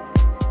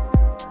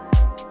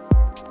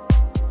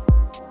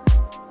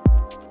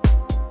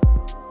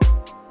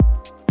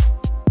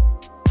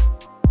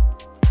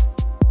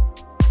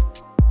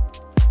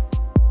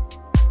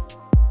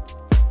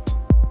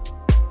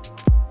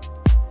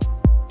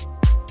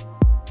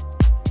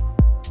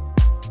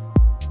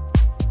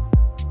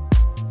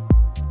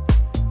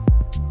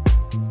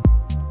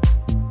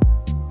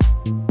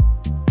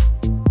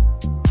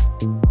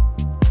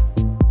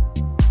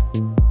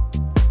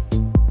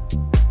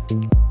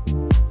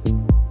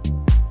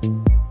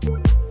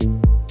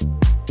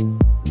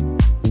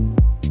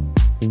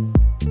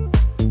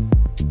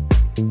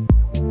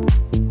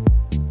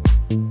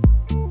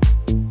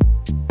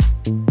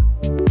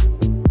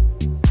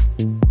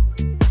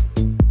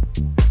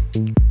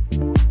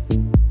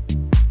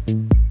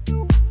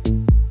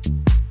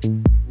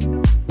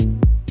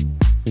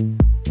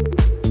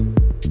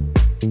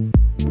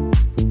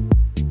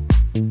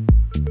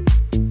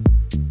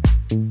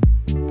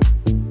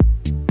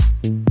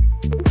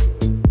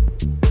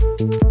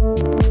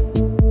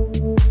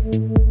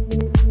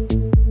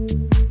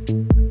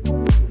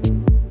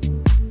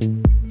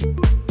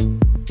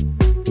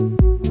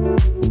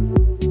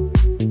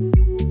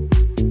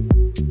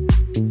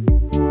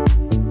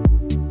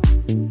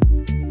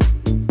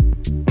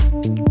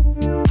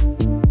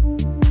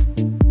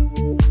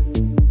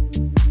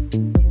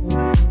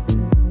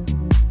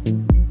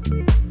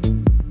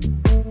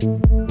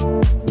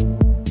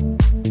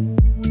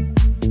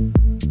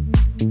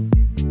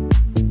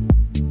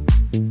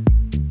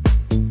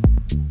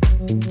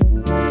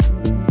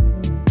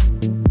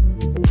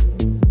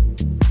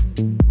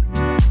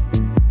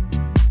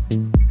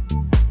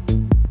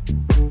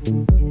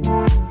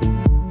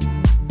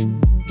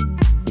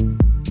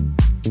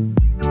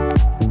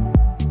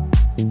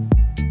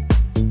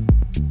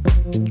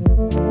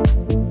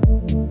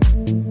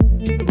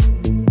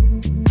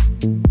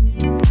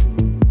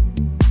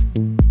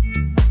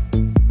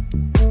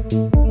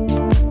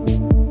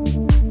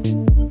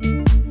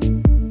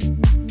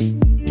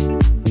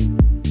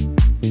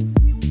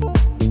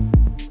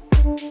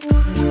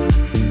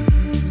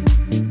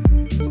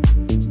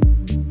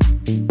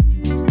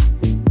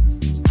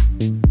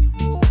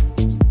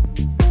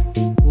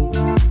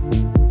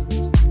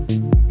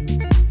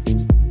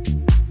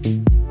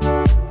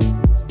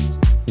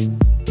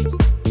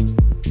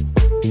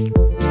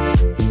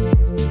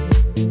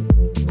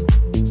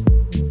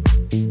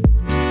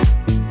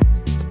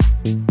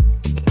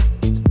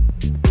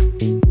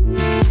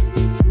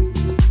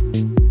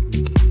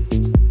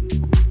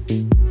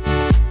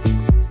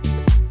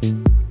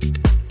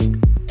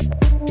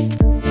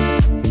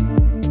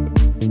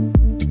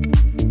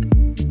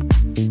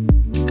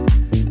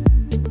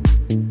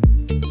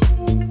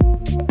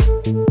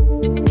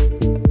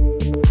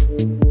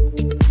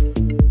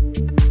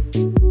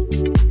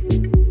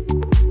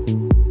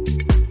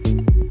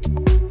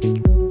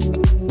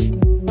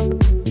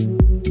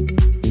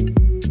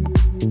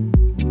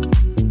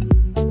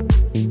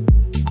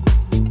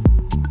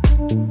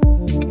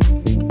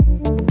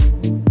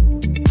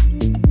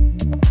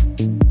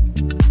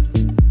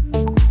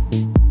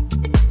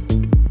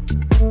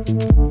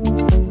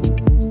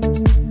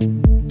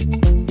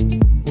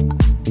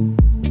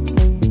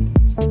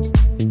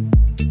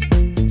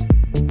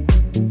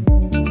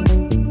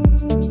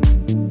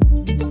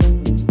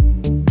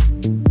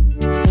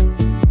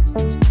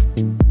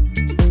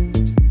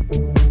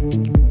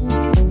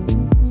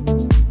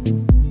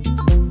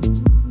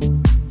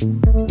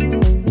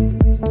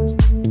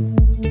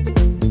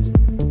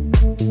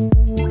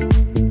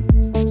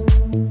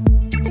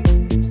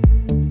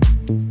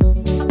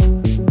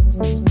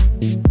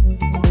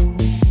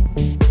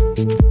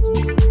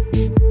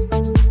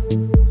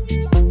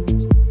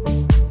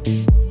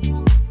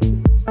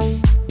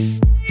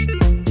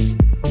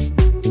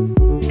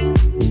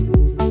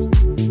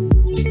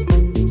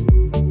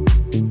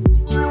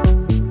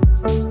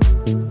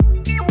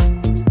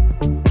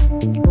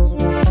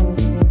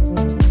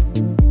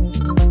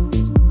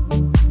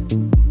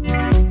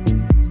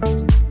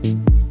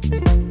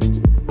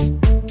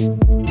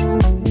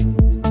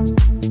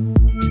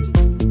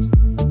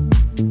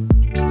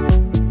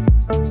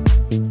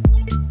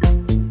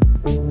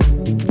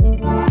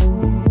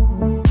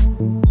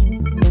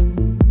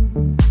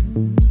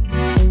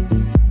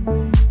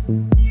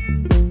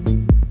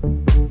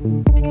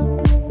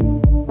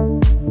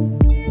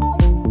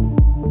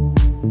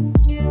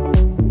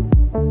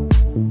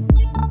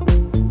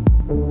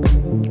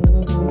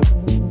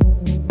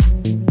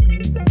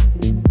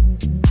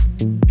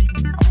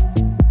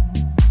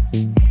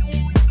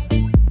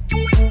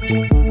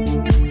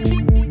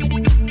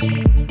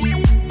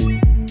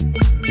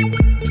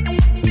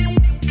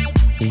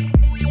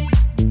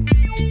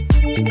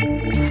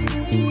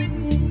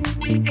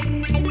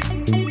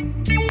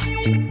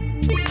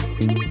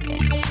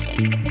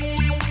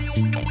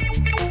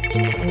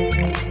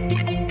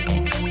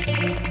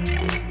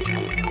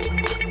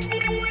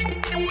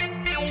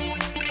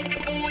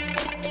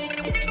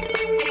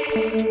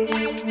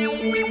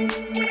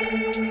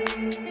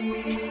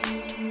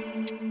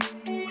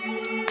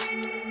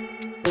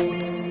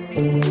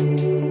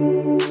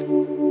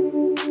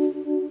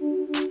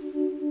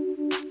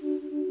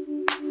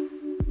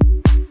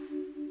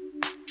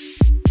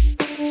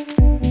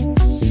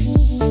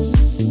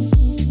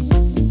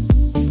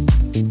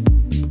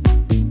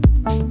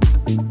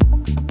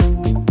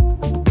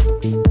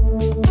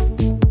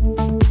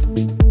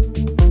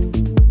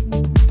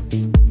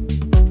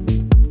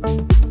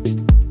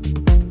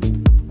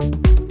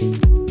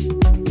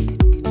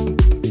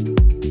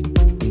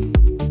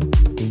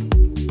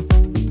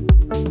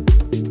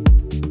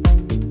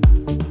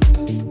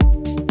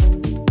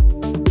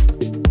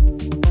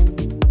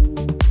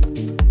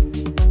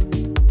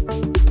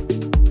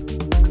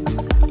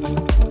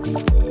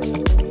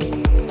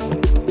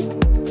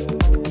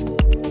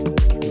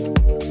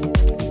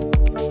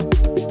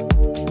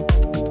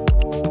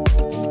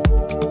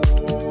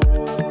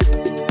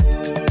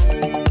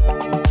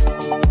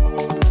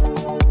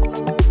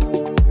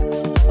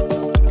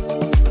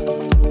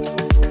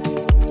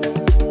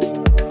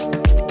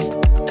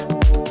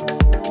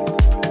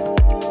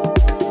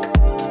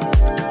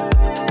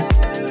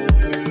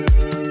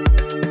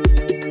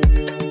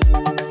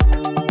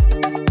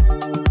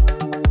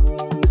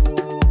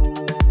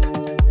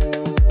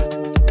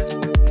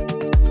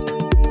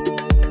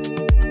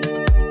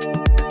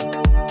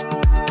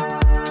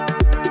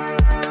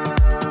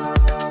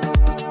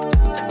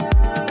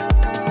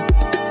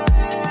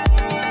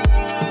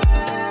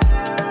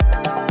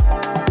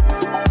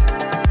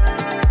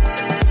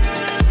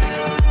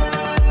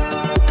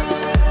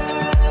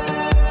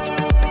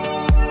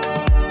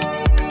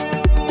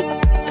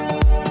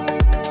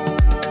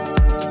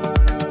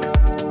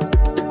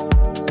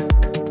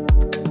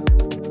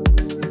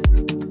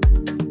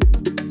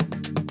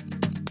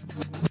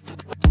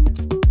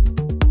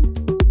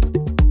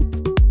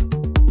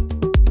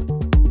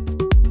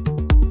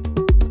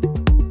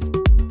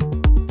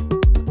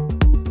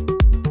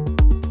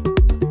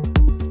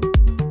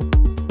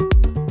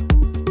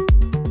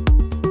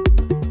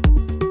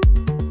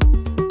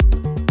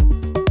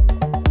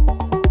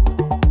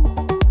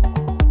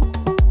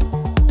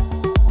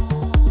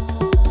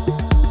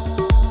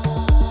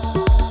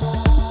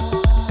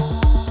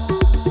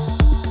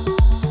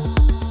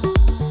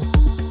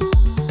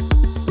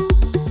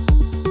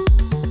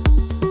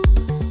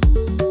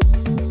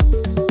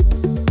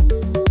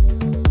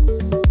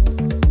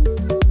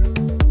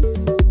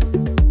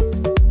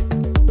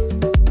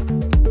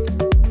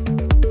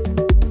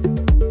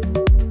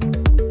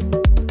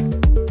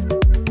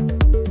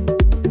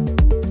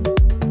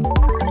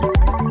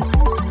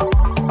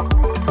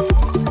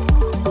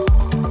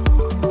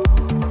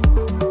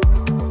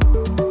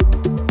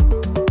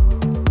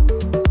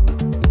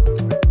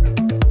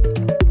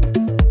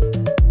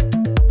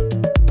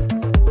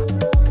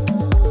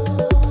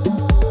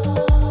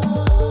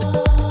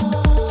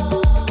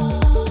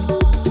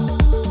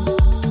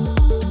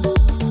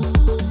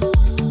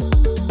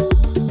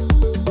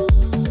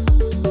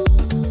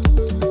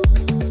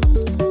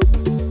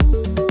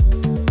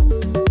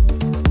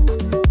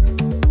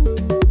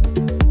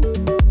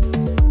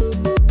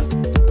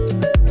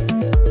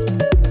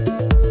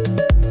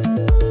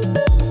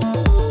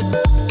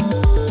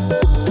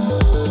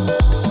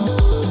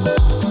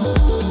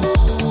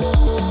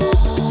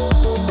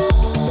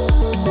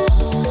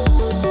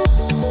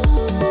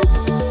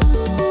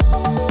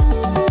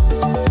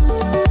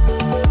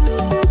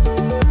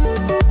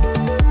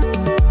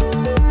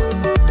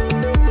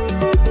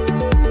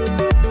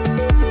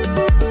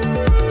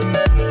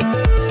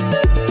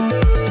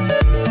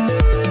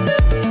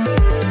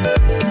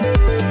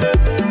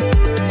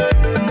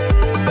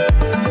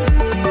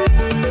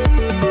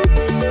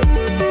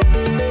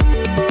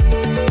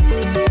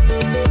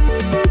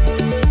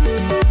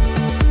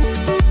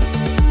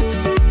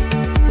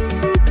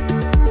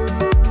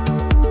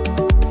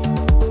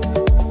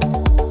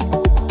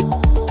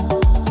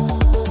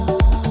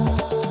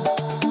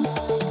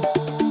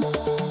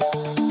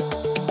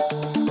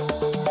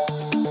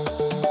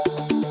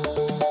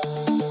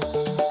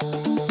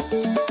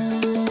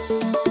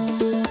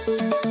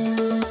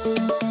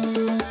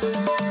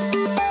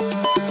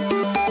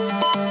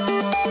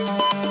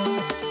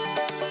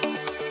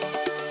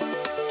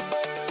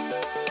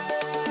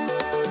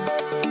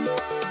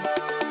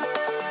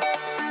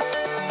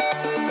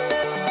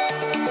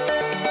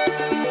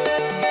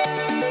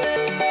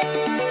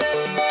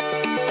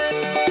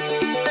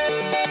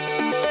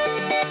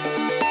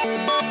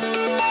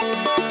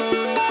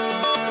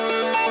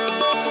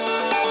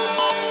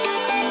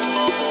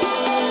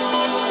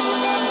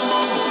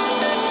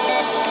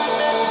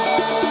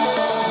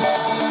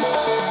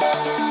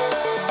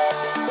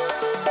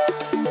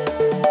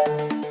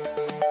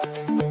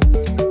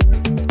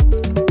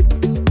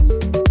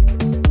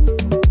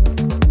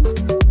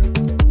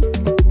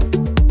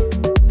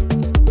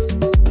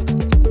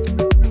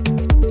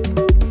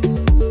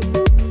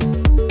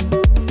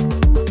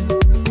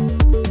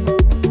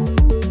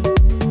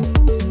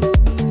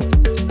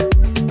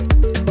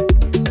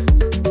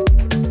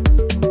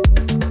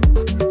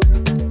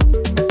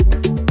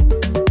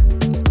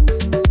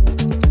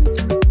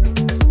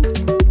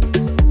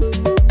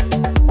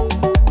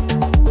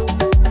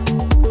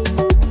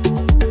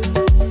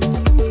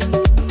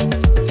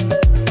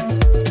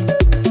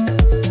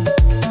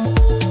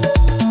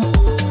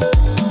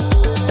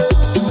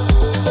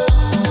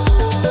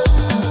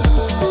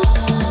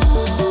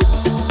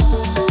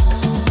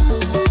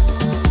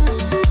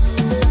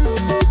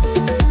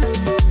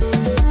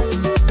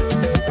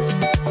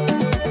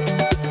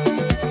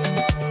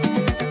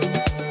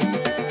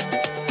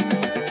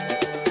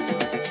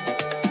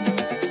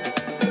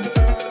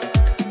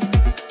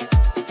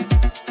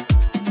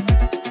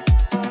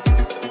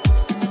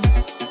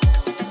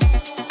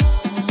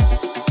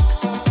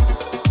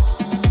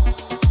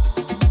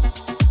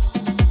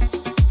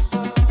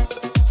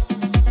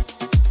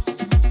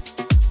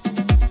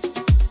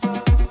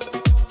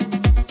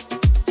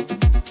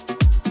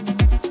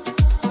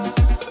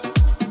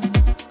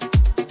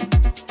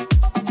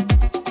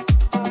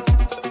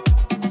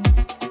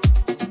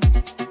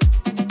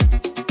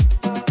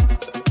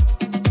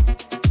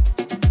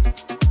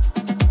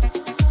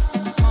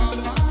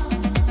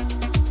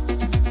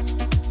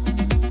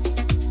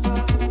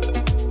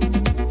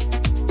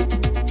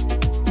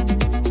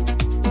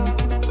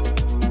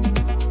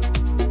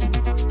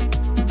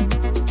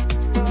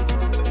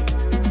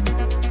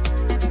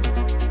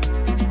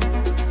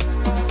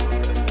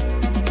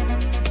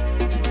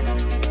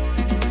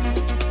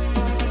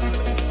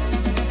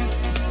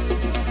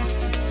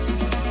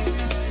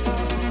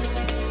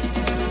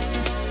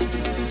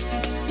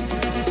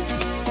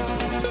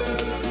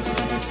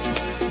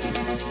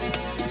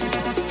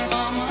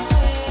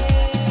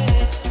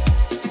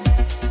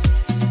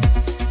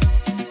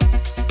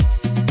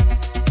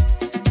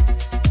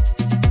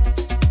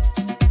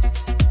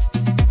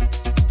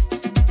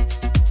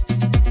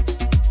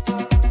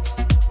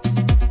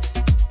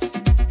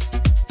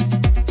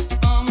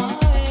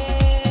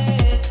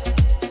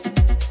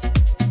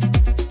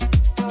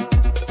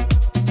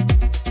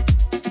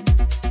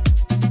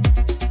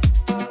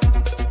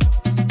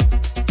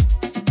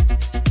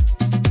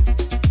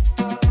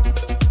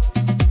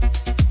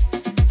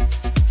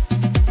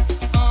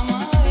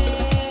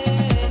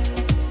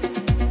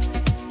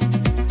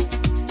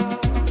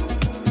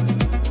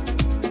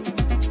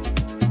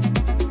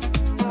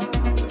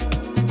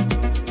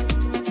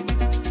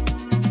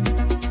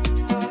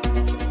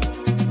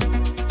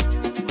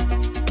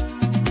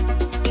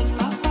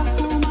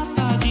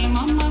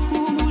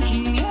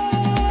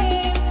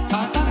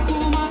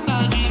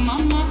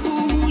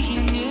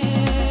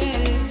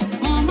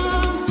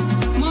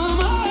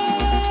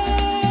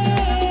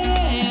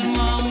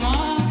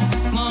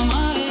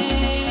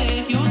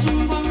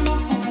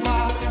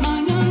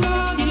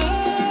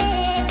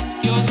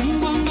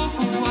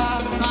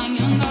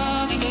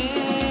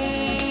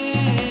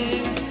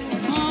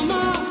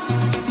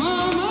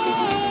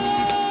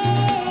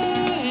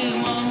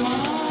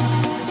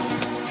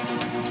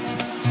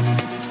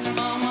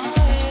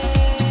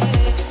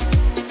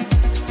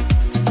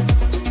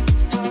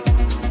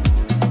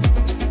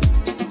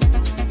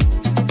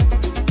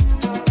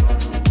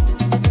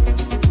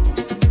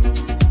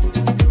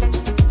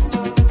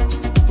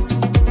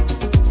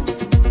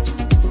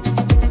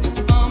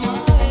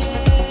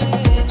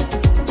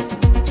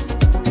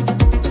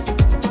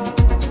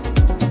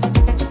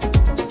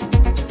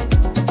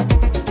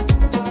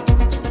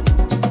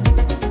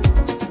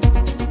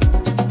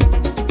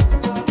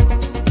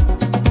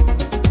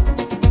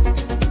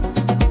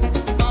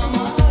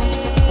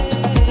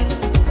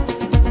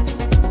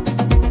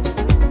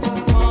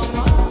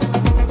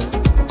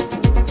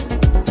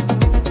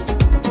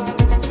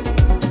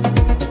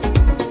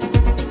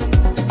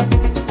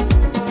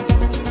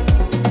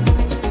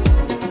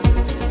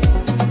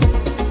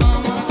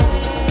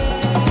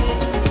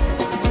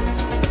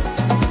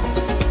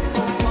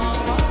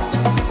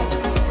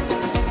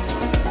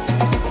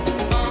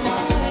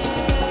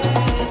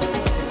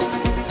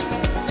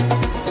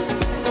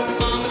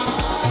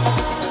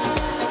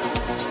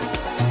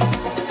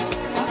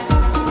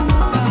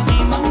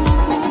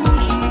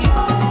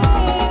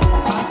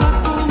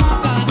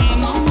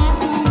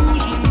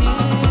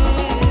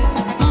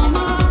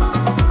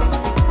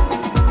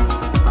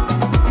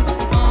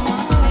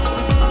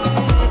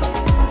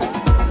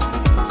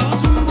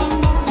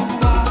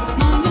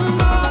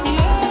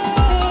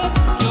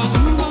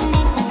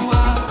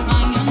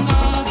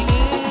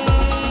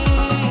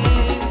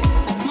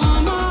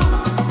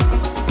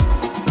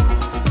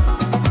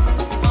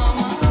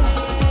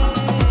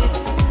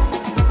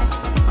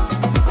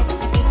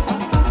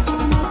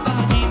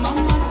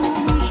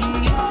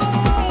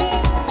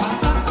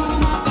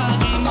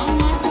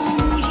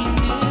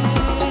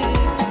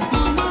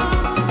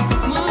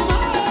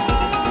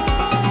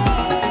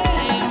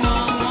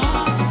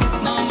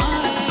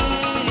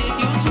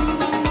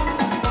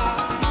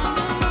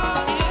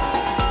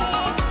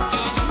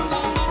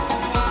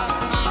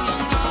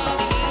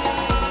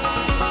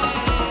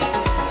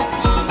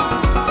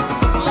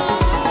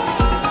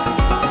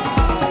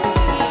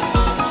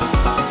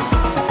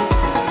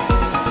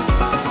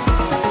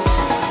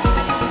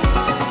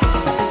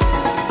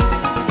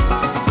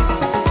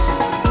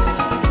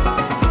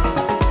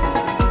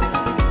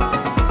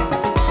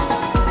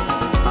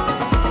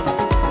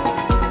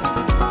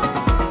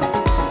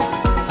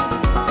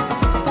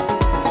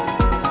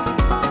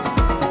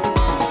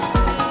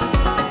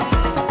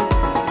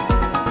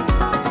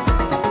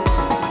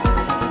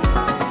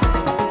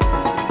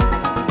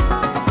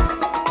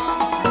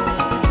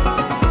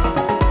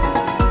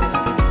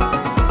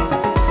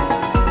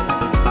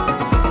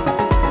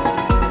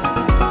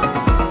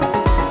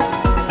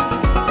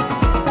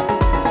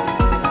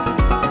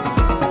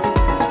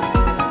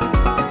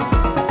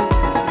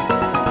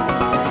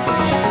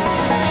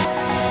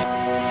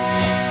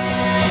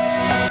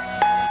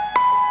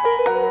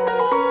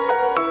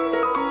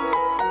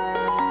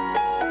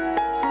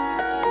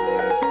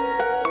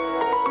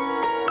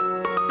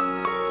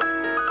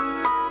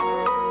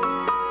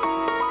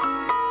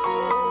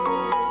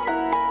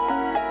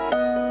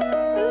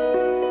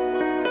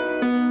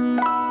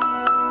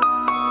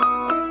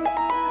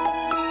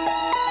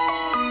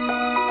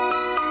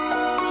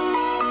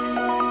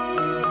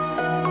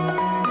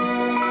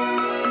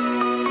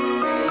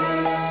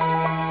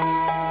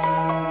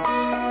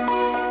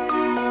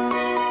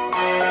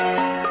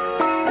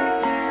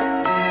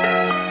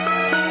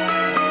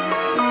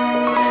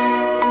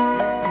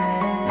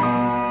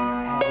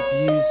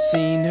 you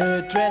seen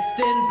her dressed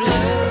in blue?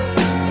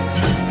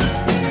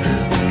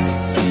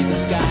 See the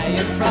sky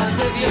in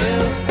front of you,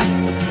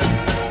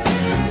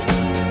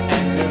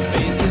 and her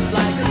face is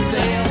like a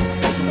sail,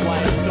 spoken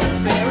white, so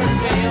fair and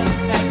pale.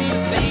 Have you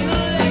seen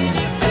a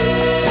lady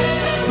fair?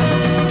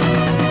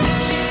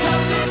 She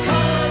comes in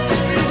colors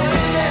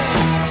everywhere.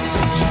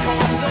 She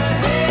combs her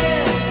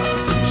hair.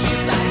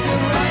 She's like a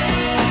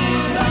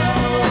rainbow.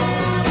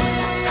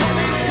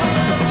 Coming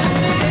colors in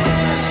the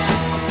air.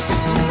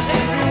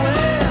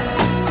 Everywhere.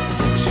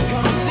 She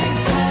comes in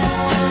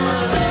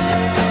colors.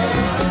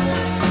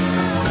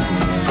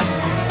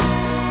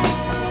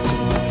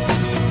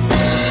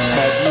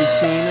 Have you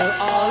seen her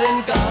all in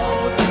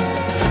gold?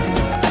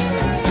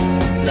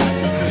 Like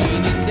the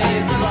queen in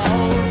days of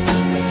old.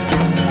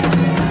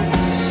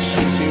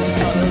 She shoots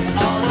colors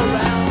all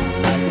around,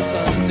 like the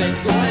sunset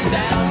going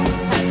down.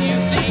 Have you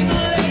seen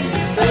a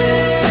lady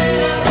fair?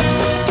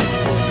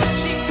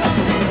 She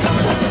comes in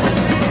colors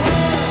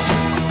everywhere.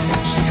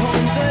 She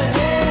combs her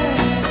hair.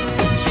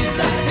 She's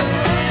like a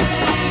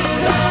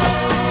rainbow.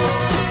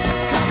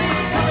 Coming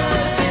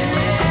colors in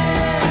the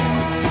air.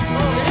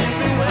 Oh,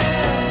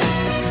 everywhere.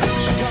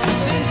 She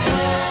comes in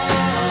colors.